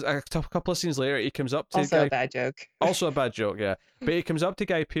then a couple of scenes later, he comes up to also a bad joke. Also a bad joke, yeah. But he comes up to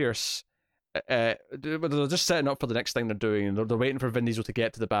Guy Pearce. They're just setting up for the next thing they're doing. They're waiting for Vin Diesel to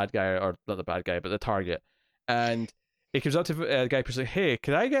get to the bad guy, or not the bad guy, but the target. And he comes up to Guy Pearce like, "Hey,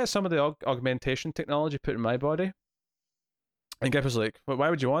 could I get some of the augmentation technology put in my body?" And Guy Pearce is like, "Well, why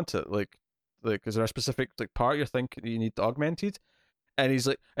would you want it? Like, is there a specific like part you think you need augmented?" And he's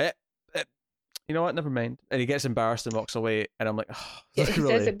like, you know what? Never mind. And he gets embarrassed and walks away. And I'm like, oh, he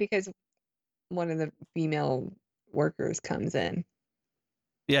says it because one of the female workers comes in.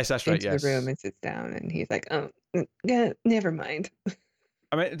 Yes, that's right. Into the room and sits down, and he's like, "Oh, yeah, never mind."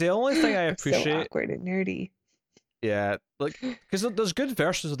 I mean, the only thing I appreciate, so awkward and nerdy. Yeah, like because there's good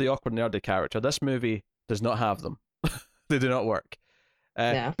versions of the awkward nerdy character. This movie does not have them. They do not work.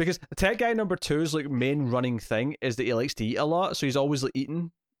 No. Because the tech guy number 2's like main running thing is that he likes to eat a lot, so he's always like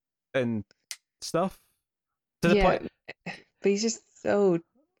eating and stuff. To the point, but he's just so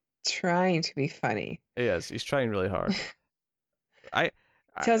trying to be funny. He is. He's trying really hard. I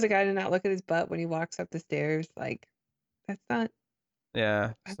tells the guy to not look at his butt when he walks up the stairs. Like, that's not.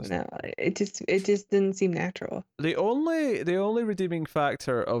 Yeah. I don't know. It just didn't seem natural. The only redeeming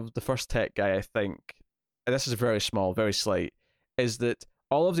factor of the first tech guy, I think, and this is very small, very slight, is that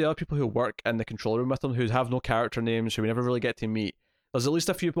all of the other people who work in the control room with him, who have no character names, who we never really get to meet, there's at least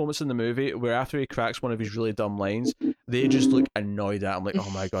a few moments in the movie where after he cracks one of his really dumb lines, they just look annoyed at him, like, oh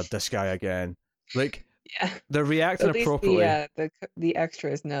my god, this guy again. Like, yeah, they're reacting appropriately. The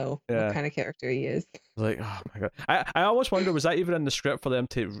extras know what kind of character he is. Like, oh my god, I almost wonder, was that even in the script for them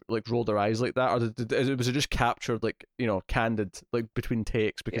to like roll their eyes like that, or was it just captured like, you know, candid like between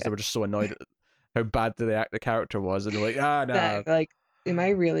takes because they were just so annoyed at how bad the character was, and they're like, no, like, am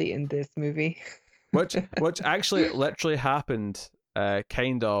I really in this movie? which actually literally happened.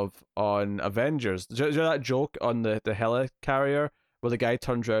 Kind of on Avengers. Do you know that joke on the helicarrier where the guy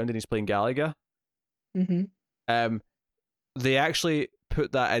turns around and he's playing Galaga? Mm-hmm. They actually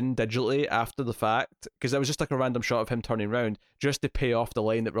put that in digitally after the fact because it was just like a random shot of him turning around just to pay off the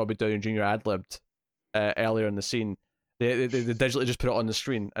line that Robbie Downey Jr. ad-libbed earlier in the scene. They digitally just put it on the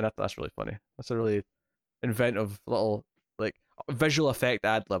screen, and that's really funny. That's a really inventive little like visual effect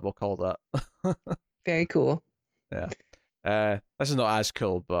ad-lib, we'll call that. Very cool. Yeah. This is not as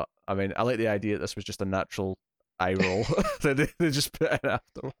cool, but I mean, I like the idea that this was just a natural eye roll that they just put in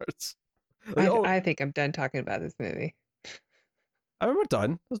afterwards. Like, I think I'm done talking about this movie. I mean, we're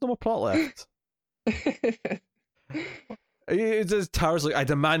done. There's no more plot left. It just Tara's like, I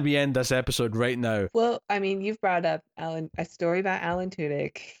demand we end this episode right now. Well, I mean, you've brought up a story about Alan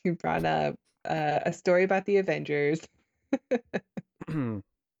Tudyk. You brought up a story about the Avengers.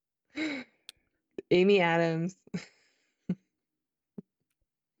 Amy Adams.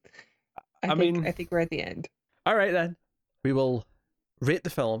 I think we're at the end. All right then, we will rate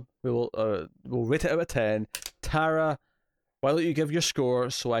the film. We'll rate it out of 10. Tara, why don't you give your score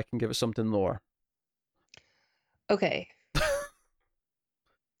so I can give it something lower? Okay.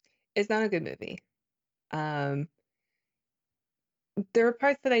 It's not a good movie. There were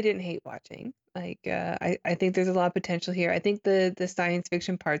parts that I didn't hate watching. Like I think there's a lot of potential here. I think the science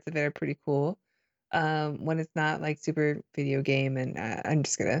fiction parts of it are pretty cool. When it's not like super video game, and I'm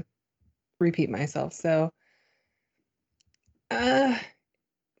just gonna repeat myself. So, uh,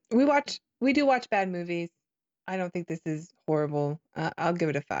 we do watch bad movies. I don't think this is horrible. I'll give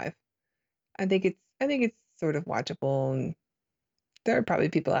it a 5. I think it's sort of watchable, and there are probably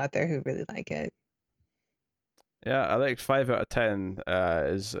people out there who really like it. Yeah, I think 5 out of 10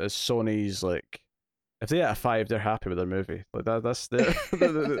 is Sony's like. If they get a 5, they're happy with their movie. Like that's they're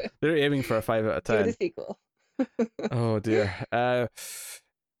aiming for a 5 out of 10. Give it a sequel. Oh dear.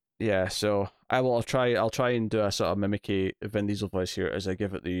 Yeah. So I'll try and do a sort of mimicky Vin Diesel voice here as I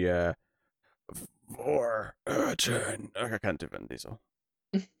give it the 4 out of 10. I can't do Vin Diesel.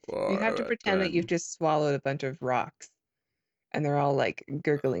 You have to pretend that you've just swallowed a bunch of rocks, and they're all like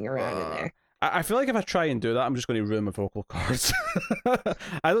gurgling around in there. I feel like if I try and do that, I'm just going to ruin my vocal cords.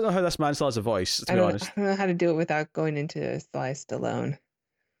 I don't know how this man still has a voice, to be honest. I don't know how to do it without going into Sly Stallone.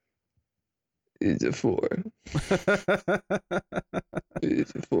 It's a 4.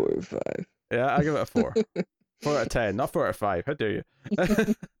 It's a 4 or 5. Yeah, I'll give it a 4. 4 out of 10, not 4 out of 5. How dare you?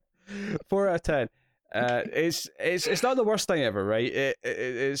 4 out of 10. It's not the worst thing ever, right?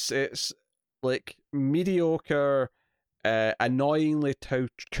 It's like mediocre. Annoyingly how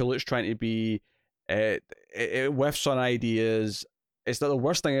cool it's trying to be. It whiffs on ideas. It's not the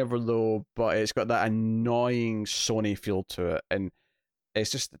worst thing ever though, but it's got that annoying Sony feel to it, and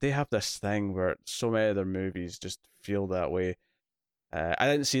it's just they have this thing where so many of their movies just feel that way. I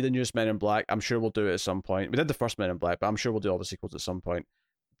didn't see the newest Men in Black. I'm sure we'll do it at some point. We did the first Men in Black, but I'm sure we'll do all the sequels at some point.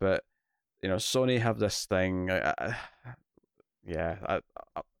 But Sony have this thing. Anyway,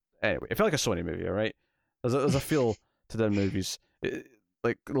 I feel like a Sony movie, all right? There's a feel to their movies.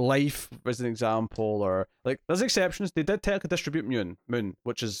 Like Life as an example, or like there's exceptions. They did technically distribute Moon,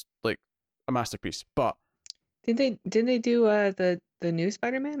 which is like a masterpiece. But did they do the new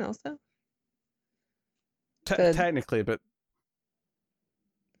Spider-Man also? Technically, but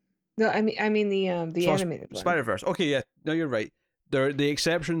no, I mean the animated one. Spider-Verse. Okay, yeah, no, you're right. The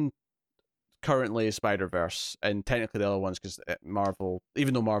exception currently is Spider-Verse, and technically the other ones because Marvel,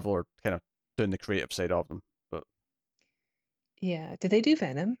 even though Marvel are kind of doing the creative side of them. Yeah. Did they do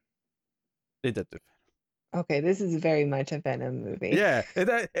Venom? They did do Venom. Okay, this is very much a Venom movie. Yeah,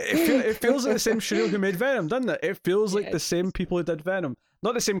 it feels like the same studio who made Venom, doesn't it? It feels like the same people who did Venom.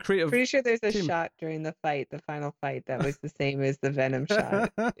 Not the same creative. Pretty sure there's a team. shot during the final fight, that was the same as the Venom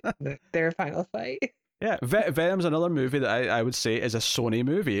shot. Their final fight. Yeah, Venom's another movie that I would say is a Sony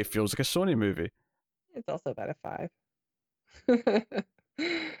movie. It feels like a Sony movie. It's also about a 5.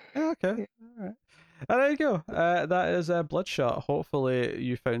 Okay, all right. There you go. That is Bloodshot. Hopefully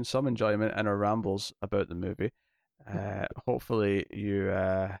you found some enjoyment in our rambles about the movie. Hopefully you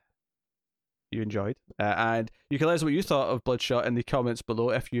enjoyed. And you can let us know what you thought of Bloodshot in the comments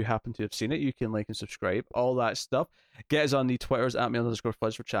below. If you happen to have seen it, you can like and subscribe, all that stuff. Get us on the Twitters at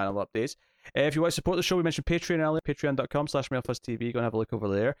 @mail_fuzz for channel updates. If you want to support the show, we mentioned Patreon earlier, patreon.com/mailfuzztv. Go and have a look over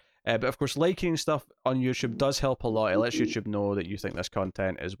there. But of course, liking stuff on YouTube does help a lot. It lets YouTube know that you think this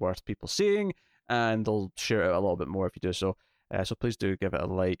content is worth people seeing, and they'll share it out a little bit more if you do so. So please do give it a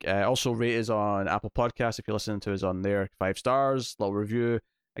like. Also, rate us on Apple Podcasts if you're listening to us on there. 5 stars, little review.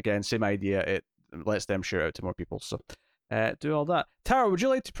 Again, same idea. It lets them share it out to more people. So do all that. Tara, would you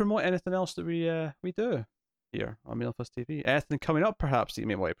like to promote anything else that we do here on MailFuzz TV? Anything coming up, perhaps, that you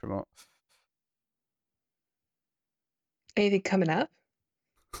may want to promote? Anything coming up?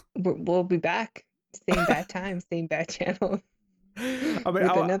 We'll be back. Same bad time, same bad channel. I mean, with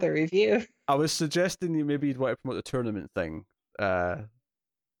another review. I was suggesting you'd want to promote the tournament thing. Oh,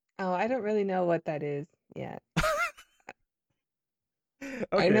 I don't really know what that is yet.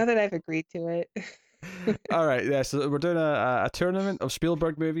 Okay. I know that I've agreed to it. All right, yeah. So we're doing a tournament of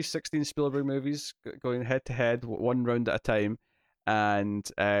Spielberg movies, 16 Spielberg movies, going head to head, one round at a time, and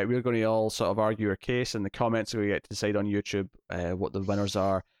we're going to all sort of argue our case in the comments. We get to decide on YouTube what the winners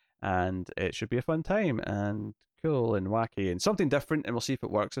are, and it should be a fun time and cool and wacky and something different. And we'll see if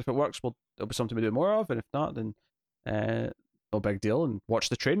it works. If it works, it'll be something we do more of, and if not, then no big deal. And watch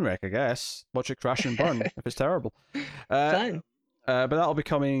the train wreck, I guess. Watch it crash and burn if it's terrible. Fun. But that'll be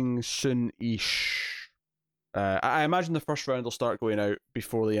coming soon-ish. I imagine the first round will start going out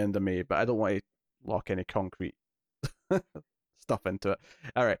before the end of May, but I don't want to lock any concrete stuff into it.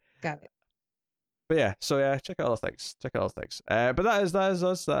 All right. Got it. But yeah, so yeah, check out all the things. But that is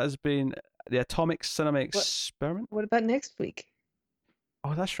us. That has been the Atomic Cinema Experiment. What about next week?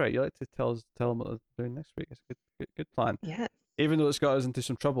 Oh, that's right. You like to tell them what we're doing next week. It's a good plan. Yeah. Even though it's got us into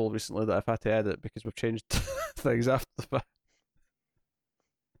some trouble recently that I've had to edit because we've changed things after the fact.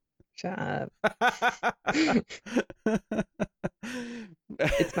 Shut up.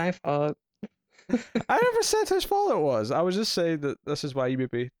 It's my fault. I never said whose fault it was. I was just saying that this is why you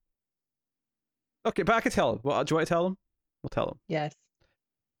maybe Okay, but I can tell him. What do you want to tell him? We'll tell him. Yes.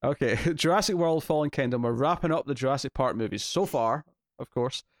 Okay, Jurassic World: Fallen Kingdom. We're wrapping up the Jurassic Park movies so far, of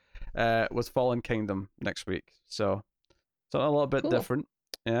course, with Fallen Kingdom next week. So something a little bit Cool. different,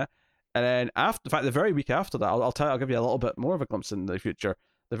 yeah. And then after, in fact, the very week after that, I'll give you a little bit more of a glimpse in the future.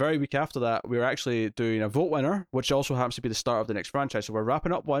 The very week after that, we're actually doing a vote winner, which also happens to be the start of the next franchise. So we're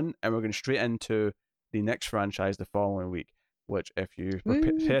wrapping up one, and we're going straight into the next franchise the following week. Which, if you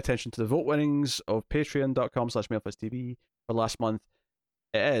pay attention to the vote winnings of patreon.com/MailFuzzTV for last month,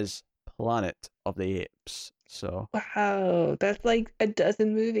 it is Planet of the Apes. So wow, that's like a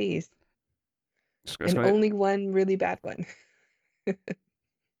dozen movies, and only one really bad one.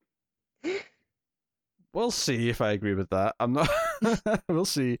 We'll see if I agree with that. I'm not. We'll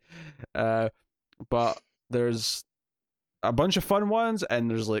see. But there's a bunch of fun ones, and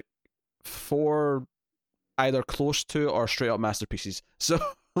there's like 4 either close to or straight up masterpieces. So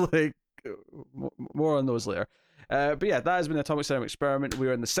like more on those later. But yeah, that has been the Atomic Cinema Experiment.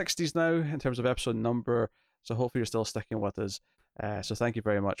 We're in the 60s now in terms of episode number, so hopefully you're still sticking with us. So thank you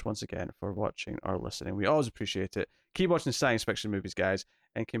very much once again for watching or listening. We always appreciate it. Keep watching science fiction movies, guys,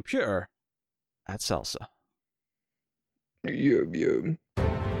 and computer at Salsa. Yum, yum.